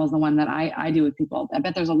it resembles the one that I do with people. I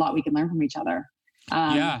bet there's a lot we can learn from each other.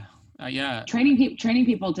 Yeah. Training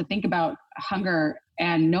people to think about hunger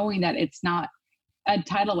and knowing that it's not a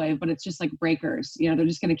tidal wave, but it's just like breakers. They're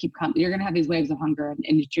just going to keep coming. You're going to have these waves of hunger, and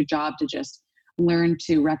it's your job to just learn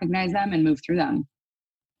to recognize them and move through them.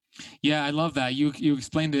 Yeah, I love that. You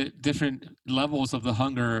explained the different levels of the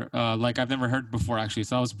hunger, like I've never heard before, actually.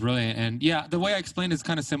 So that was brilliant. And yeah, the way I explained it is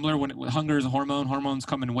kind of similar. When hunger is a hormone, hormones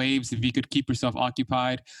come in waves. If you could keep yourself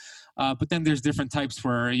occupied, but then there's different types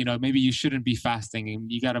where maybe you shouldn't be fasting,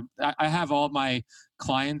 and you gotta. I have all my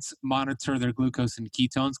clients monitor their glucose and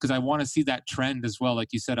ketones because I want to see that trend as well. Like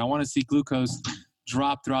you said, I want to see glucose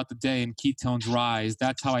drop throughout the day and ketones rise.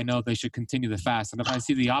 That's how I know they should continue the fast. And if I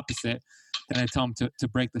see the opposite, then I tell them to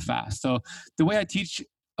break the fast. So the way I teach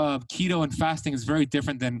keto and fasting is very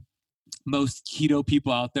different than most keto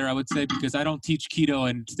people out there, I would say, because I don't teach keto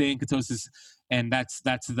and stay in ketosis and that's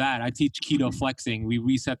that. I teach keto flexing. We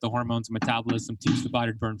reset the hormones and metabolism, teach the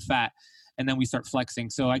body to burn fat, and then we start flexing.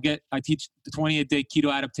 So I teach the 28-day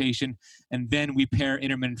keto adaptation, and then we pair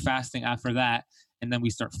intermittent fasting after that, and then we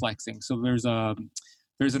start flexing. So there's an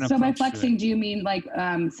approach. So by flexing, do you mean like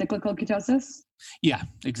cyclical ketosis? Yeah,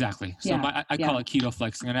 exactly. So Yeah. I call it keto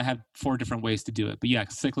flexing, and I have 4 different ways to do it. But yeah,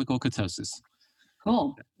 cyclical ketosis.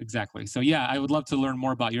 Cool. Exactly. So yeah, I would love to learn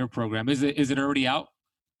more about your program. Is it already out?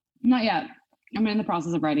 Not yet. I'm in the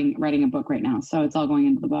process of writing a book right now, so it's all going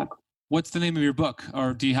into the book. What's the name of your book,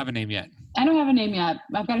 or do you have a name yet? I don't have a name yet.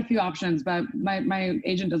 I've got a few options, but my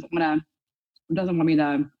agent doesn't want me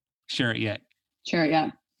to share it yet.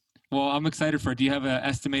 Well, I'm excited for it. Do you have an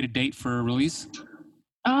estimated date for release?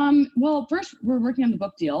 Well, first we're working on the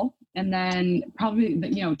book deal, and then probably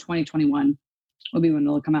 2021 will be when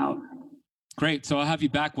it'll come out. Great. So I'll have you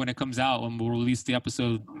back when it comes out, and we'll release the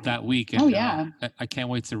episode that week. And, I can't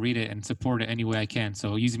wait to read it and support it any way I can.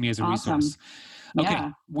 So use me as a resource. Okay.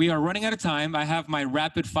 Yeah. We are running out of time. I have my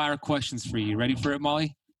rapid fire questions for you. Ready for it,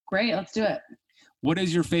 Molly? Great. Let's do it. What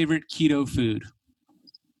is your favorite keto food?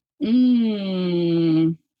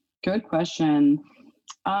 Good question.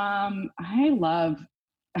 I love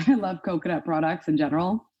coconut products in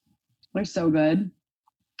general. They're so good.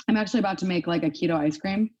 I'm actually about to make like a keto ice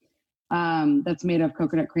cream that's made of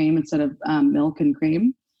coconut cream instead of milk and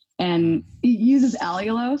cream. And it uses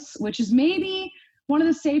allulose, which is maybe one of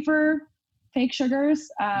the safer fake sugars.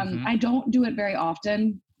 I don't do it very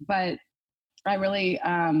often, but I'm really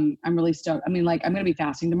stoked. I mean, like I'm going to be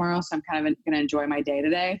fasting tomorrow, so I'm kind of going to enjoy my day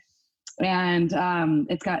today. And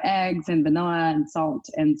it's got eggs and vanilla and salt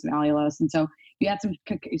and some allulose. And so you add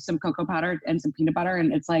some cocoa powder and some peanut butter,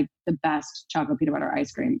 and it's like the best chocolate peanut butter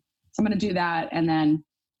ice cream. So I'm going to do that, and then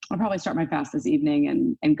I'll probably start my fast this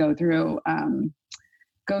evening and go through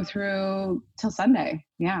till Sunday.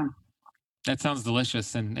 Yeah. That sounds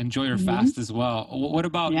delicious, and enjoy your fast as well. What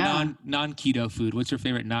about non-keto food? What's your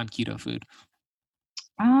favorite non-keto food?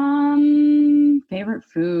 Favorite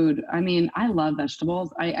food. I mean, I love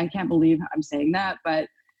vegetables. I can't believe I'm saying that, but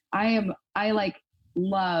I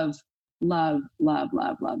love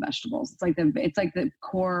vegetables. It's like the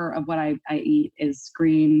core of what I eat is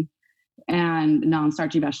green and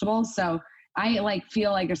non-starchy vegetables. So I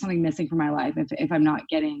feel like there's something missing from my life if I'm not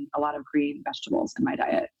getting a lot of green vegetables in my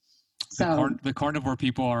diet. So the carnivore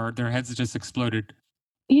people their heads just exploded.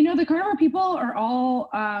 The carnivore people are all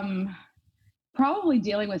probably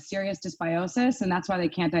dealing with serious dysbiosis, and that's why they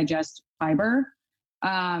can't digest fiber.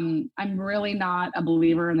 I'm really not a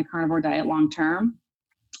believer in the carnivore diet long term.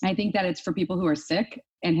 I think that it's for people who are sick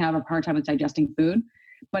and have a hard time with digesting food,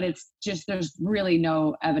 but it's just, there's really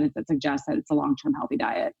no evidence that suggests that it's a long-term healthy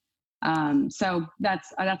diet. So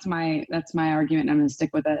that's my argument, and I'm going to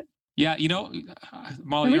stick with it. Yeah,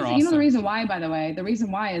 Molly, you're awesome. The reason why, by the way,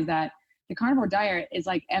 is that the carnivore diet is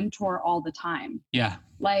like mTOR all the time. Yeah.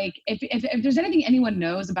 Like if there's anything anyone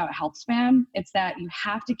knows about health span, it's that you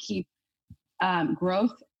have to keep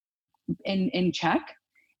growth in check.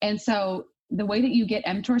 And so the way that you get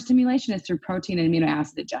mTOR stimulation is through protein and amino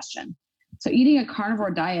acid digestion. So eating a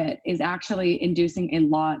carnivore diet is actually inducing a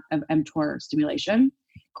lot of mTOR stimulation.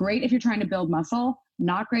 Great if you're trying to build muscle,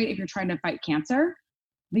 not great if you're trying to fight cancer.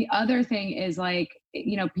 The other thing is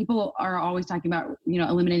people are always talking about,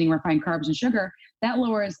 eliminating refined carbs and sugar. That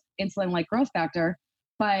lowers insulin-like growth factor.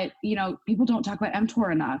 But, people don't talk about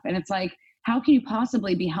mTOR enough. And it's like, how can you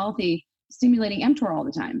possibly be healthy stimulating mTOR all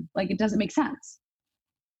the time? Like, it doesn't make sense.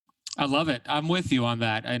 I love it. I'm with you on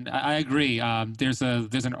that, and I agree. There's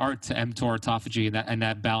an art to mTOR autophagy and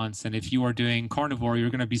that balance. And if you are doing carnivore, you're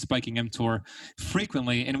going to be spiking mTOR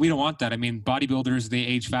frequently, and we don't want that. I mean, bodybuilders, they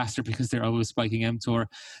age faster because they're always spiking mTOR.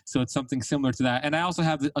 So it's something similar to that. And I also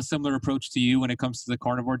have a similar approach to you when it comes to the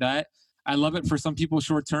carnivore diet. I love it for some people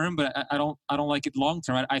short term, but I don't like it long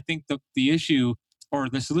term. I think the issue or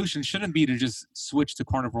the solution shouldn't be to just switch to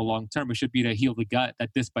carnivore long term. It should be to heal the gut,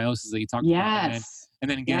 that dysbiosis that you talked about. And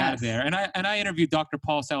then get out of there. And I interviewed Dr.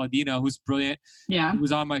 Paul Saladino, who's brilliant. Yeah. Who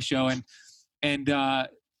was on my show. And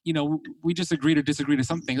we just agree to disagree to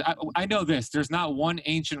some things. I know this. There's not one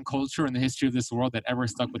ancient culture in the history of this world that ever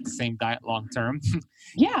stuck with the same diet long term.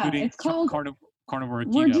 Yeah. It's called carnivore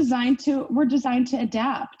keto. We're designed to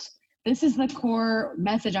adapt. This is the core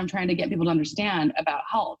message I'm trying to get people to understand about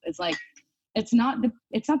health. It's like, it's not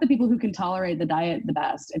the people who can tolerate the diet the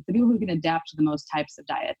best. It's the people who can adapt to the most types of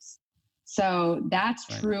diets. So that's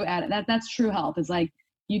right. True. That's true health. It's like,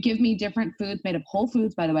 you give me different foods made of whole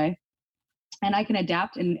foods, by the way, and I can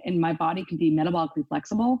adapt, and my body can be metabolically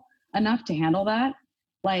flexible enough to handle that.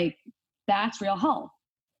 Like, that's real health.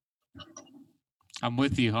 I'm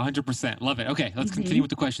with you 100%. Love it. Okay, let's continue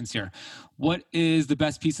with the questions here. What is the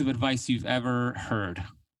best piece of advice you've ever heard?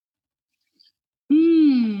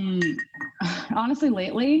 Honestly,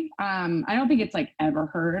 lately, I don't think it's like ever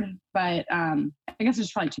heard, but I guess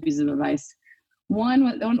there's probably two pieces of advice. One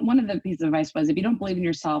of the pieces of advice was, if you don't believe in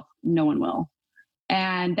yourself, no one will.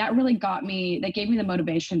 And that really gave me the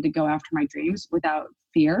motivation to go after my dreams without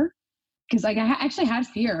fear. Because I actually had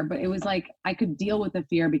fear, but it was like I could deal with the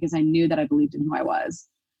fear because I knew that I believed in who I was.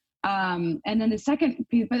 And then the second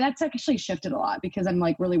piece, but that's actually shifted a lot because I'm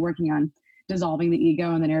like really working on dissolving the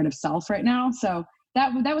ego and the narrative self right now. So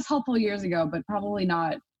that was helpful years ago, but probably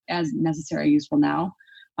not as necessary or useful now.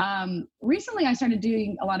 Recently, I started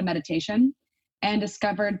doing a lot of meditation and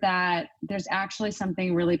discovered that there's actually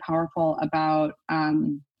something really powerful about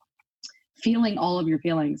feeling all of your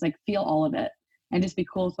feelings, like feel all of it and just be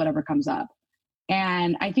cool with whatever comes up.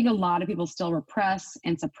 And I think a lot of people still repress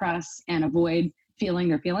and suppress and avoid feeling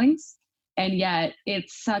their feelings. And yet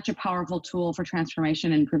it's such a powerful tool for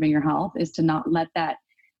transformation and improving your health, is to not let that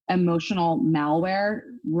emotional malware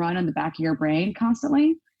run in the back of your brain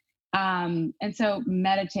constantly. And so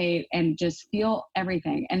meditate and just feel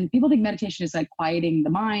everything. And people think meditation is like quieting the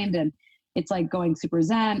mind and it's like going super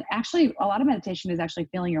zen. Actually, a lot of meditation is actually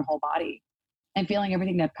feeling your whole body and feeling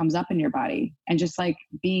everything that comes up in your body and just like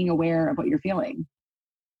being aware of what you're feeling.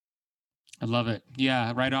 I love it.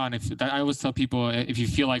 Yeah, right on. I always tell people, if you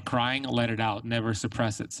feel like crying, let it out. Never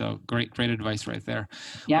suppress it. So great advice right there.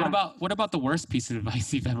 Yeah. What about the worst piece of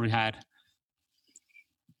advice you've ever had?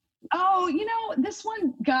 Oh, this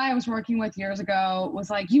one guy I was working with years ago was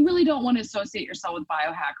like, you really don't want to associate yourself with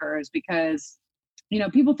biohackers because,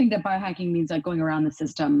 people think that biohacking means like going around the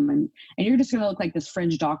system and you're just going to look like this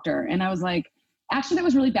fringe doctor. And I was like, actually, that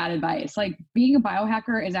was really bad advice. Like, being a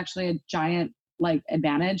biohacker is actually a giant like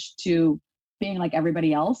advantage to being like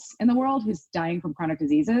everybody else in the world who's dying from chronic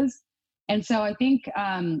diseases. And so I think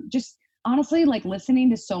just honestly, like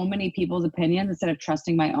listening to so many people's opinions instead of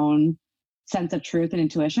trusting my own sense of truth and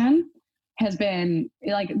intuition has been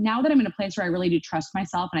like, now that I'm in a place where I really do trust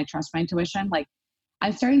myself and I trust my intuition, like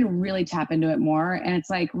I'm starting to really tap into it more. And it's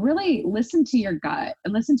like, really listen to your gut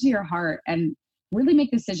and listen to your heart and really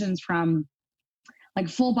make decisions from like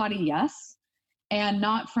full body yes, and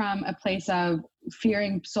not from a place of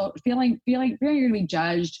fearing you're going to be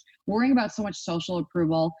judged, worrying about so much social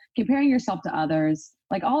approval, comparing yourself to others.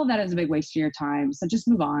 Like all of that is a big waste of your time. So just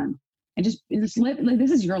move on. and just live. Like,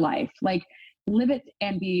 this is your life. Like, live it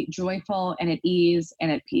and be joyful and at ease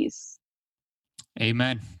and at peace.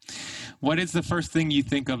 Amen. What is the first thing you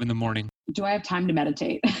think of in the morning? Do I have time to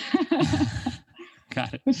meditate?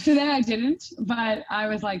 Got it. Which today I didn't, but I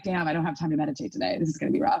was like, damn, I don't have time to meditate today. This is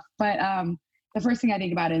going to be rough. But the first thing I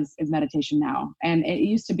think about is meditation now. And it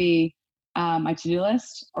used to be my to-do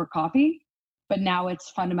list or coffee, but now it's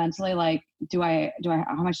fundamentally like,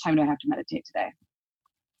 how much time do I have to meditate today?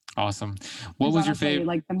 Awesome. What was your favorite?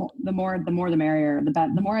 Like the more the merrier.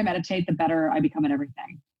 The more I meditate, the better I become at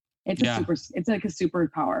everything. It's like a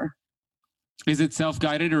superpower. Is it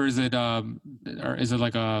self-guided or is it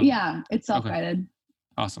like a? Yeah, it's self-guided. Okay.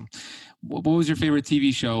 Awesome. What was your favorite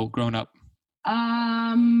TV show growing up?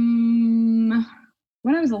 When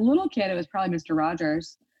I was a little kid, it was probably Mr.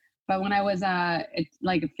 Rogers. But when I was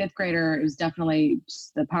like a fifth grader, it was definitely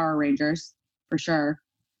the Power Rangers for sure.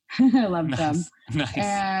 I loved them. Nice.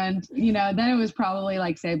 And, then it was probably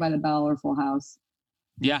like Saved by the Bell or Full House.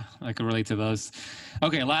 Yeah, I can relate to those.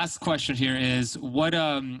 Okay, last question here is what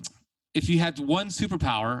if you had one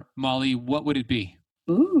superpower, Molly, what would it be?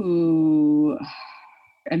 Ooh.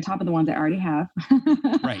 On top of the ones I already have.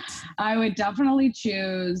 Right. I would definitely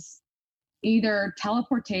choose either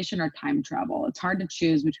teleportation or time travel. It's hard to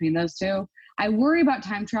choose between those two. I worry about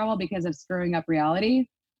time travel because of screwing up reality,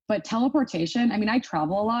 but teleportation, I mean, I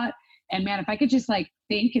travel a lot, and man, if I could just like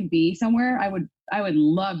think and be somewhere, I would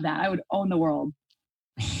love that. I would own the world.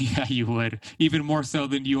 Yeah, you would. Even more so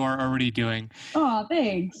than you are already doing. Oh,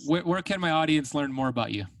 thanks. Where can my audience learn more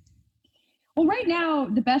about you? Well, right now,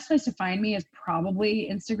 the best place to find me is probably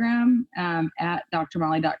Instagram at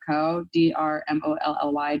drmolly.co,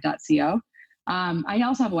 drmolly.co. I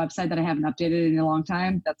also have a website that I haven't updated in a long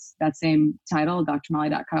time. That's that same title,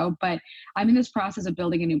 drmolly.co. But I'm in this process of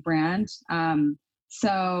building a new brand.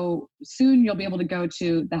 So soon you'll be able to go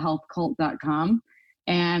to thehealthcult.com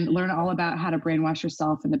and learn all about how to brainwash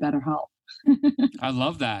yourself into better health. I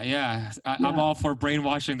love that. Yeah. I'm all for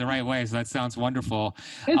brainwashing the right way. So that sounds wonderful.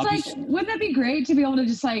 It's wouldn't that be great to be able to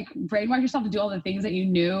just like brainwash yourself to do all the things that you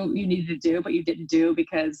knew you needed to do, but you didn't do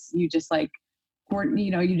because you just like weren't,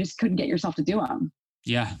 you just couldn't get yourself to do them.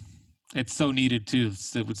 Yeah. It's so needed too.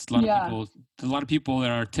 It's a lot of people that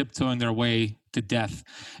are tiptoeing their way to death,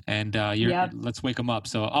 and let's wake them up.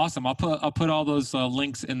 So awesome. I'll put all those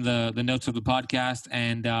links in the notes of the podcast.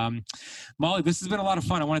 And Molly, this has been a lot of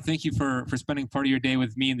fun. I want to thank you for spending part of your day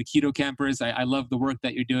with me and the Keto Campers. I love the work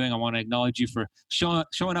that you're doing. I want to acknowledge you for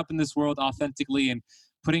showing up in this world authentically and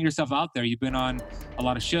putting yourself out there. You've been on a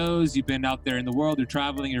lot of shows. You've been out there in the world. You're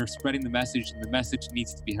traveling. You're spreading the message, and the message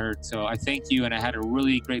needs to be heard. So I thank you, and I had a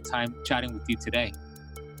really great time chatting with you today.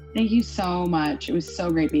 Thank you so much. It was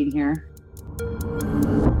so great being here.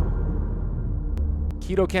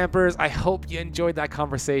 Keto Campers, I hope you enjoyed that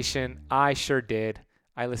conversation. I sure did.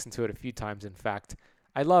 I listened to it a few times, in fact.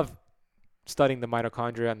 I love studying the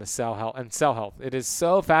mitochondria and the cell health. It is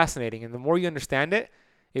so fascinating, and the more you understand it,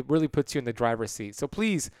 it really puts you in the driver's seat. So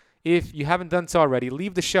please, if you haven't done so already,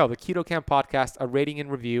 leave the show, the Keto Camp Podcast, a rating and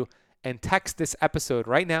review, and text this episode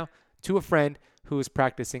right now to a friend who is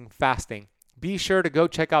practicing fasting. Be sure to go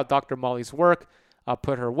check out Dr. Molly's work. I'll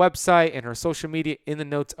put her website and her social media in the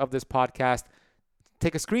notes of this podcast.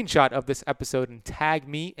 Take a screenshot of this episode and tag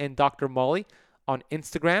me and Dr. Molly on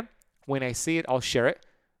Instagram. When I see it, I'll share it.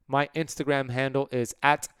 My Instagram handle is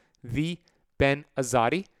at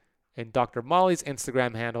 @thebenazadi. And Dr. Molly's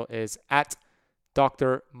Instagram handle is at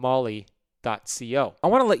drmolly.co. I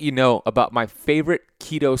want to let you know about my favorite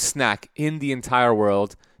keto snack in the entire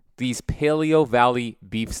world, these Paleo Valley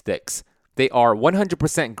beef sticks. They are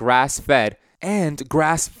 100% grass-fed and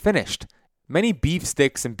grass-finished. Many beef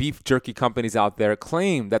sticks and beef jerky companies out there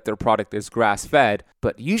claim that their product is grass-fed,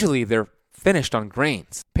 but usually they're finished on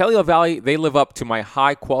grains. Paleo Valley, they live up to my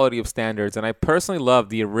high quality of standards, and I personally love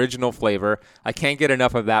the original flavor. I can't get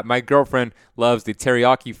enough of that. My girlfriend loves the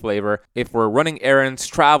teriyaki flavor. If we're running errands,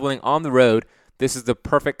 traveling on the road, this is the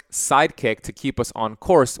perfect sidekick to keep us on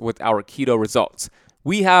course with our keto results.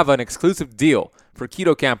 We have an exclusive deal for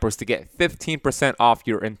Keto Campers to get 15% off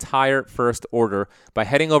your entire first order by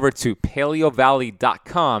heading over to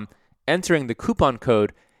paleovalley.com, entering the coupon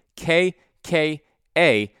code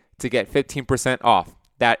KKA to get 15% off.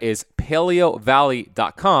 That is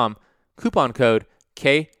paleovalley.com, coupon code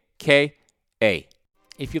KKA.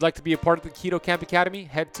 If you'd like to be a part of the Keto Camp Academy,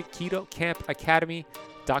 head to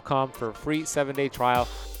ketocampacademy.com for a free 7-day trial.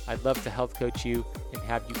 I'd love to health coach you and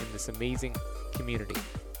have you in this amazing community.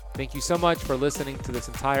 Thank you so much for listening to this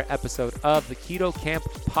entire episode of the Keto Camp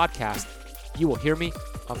Podcast. You will hear me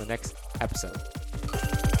on the next episode.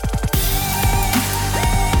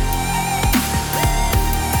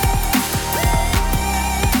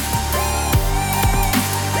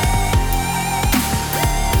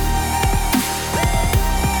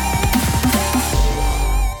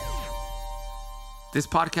 This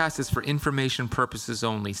podcast is for information purposes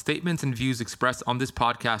only. Statements and views expressed on this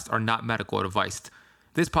podcast are not medical advice.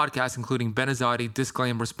 This podcast, including Benazati,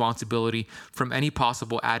 disclaim responsibility from any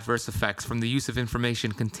possible adverse effects from the use of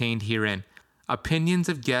information contained herein. Opinions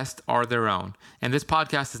of guests are their own, and this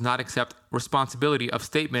podcast does not accept responsibility of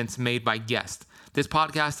statements made by guests. This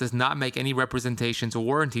podcast does not make any representations or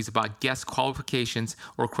warranties about guest qualifications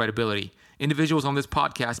or credibility. Individuals on this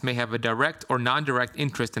podcast may have a direct or non-direct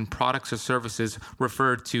interest in products or services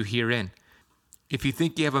referred to herein. If you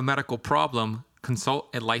think you have a medical problem, consult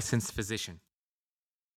a licensed physician.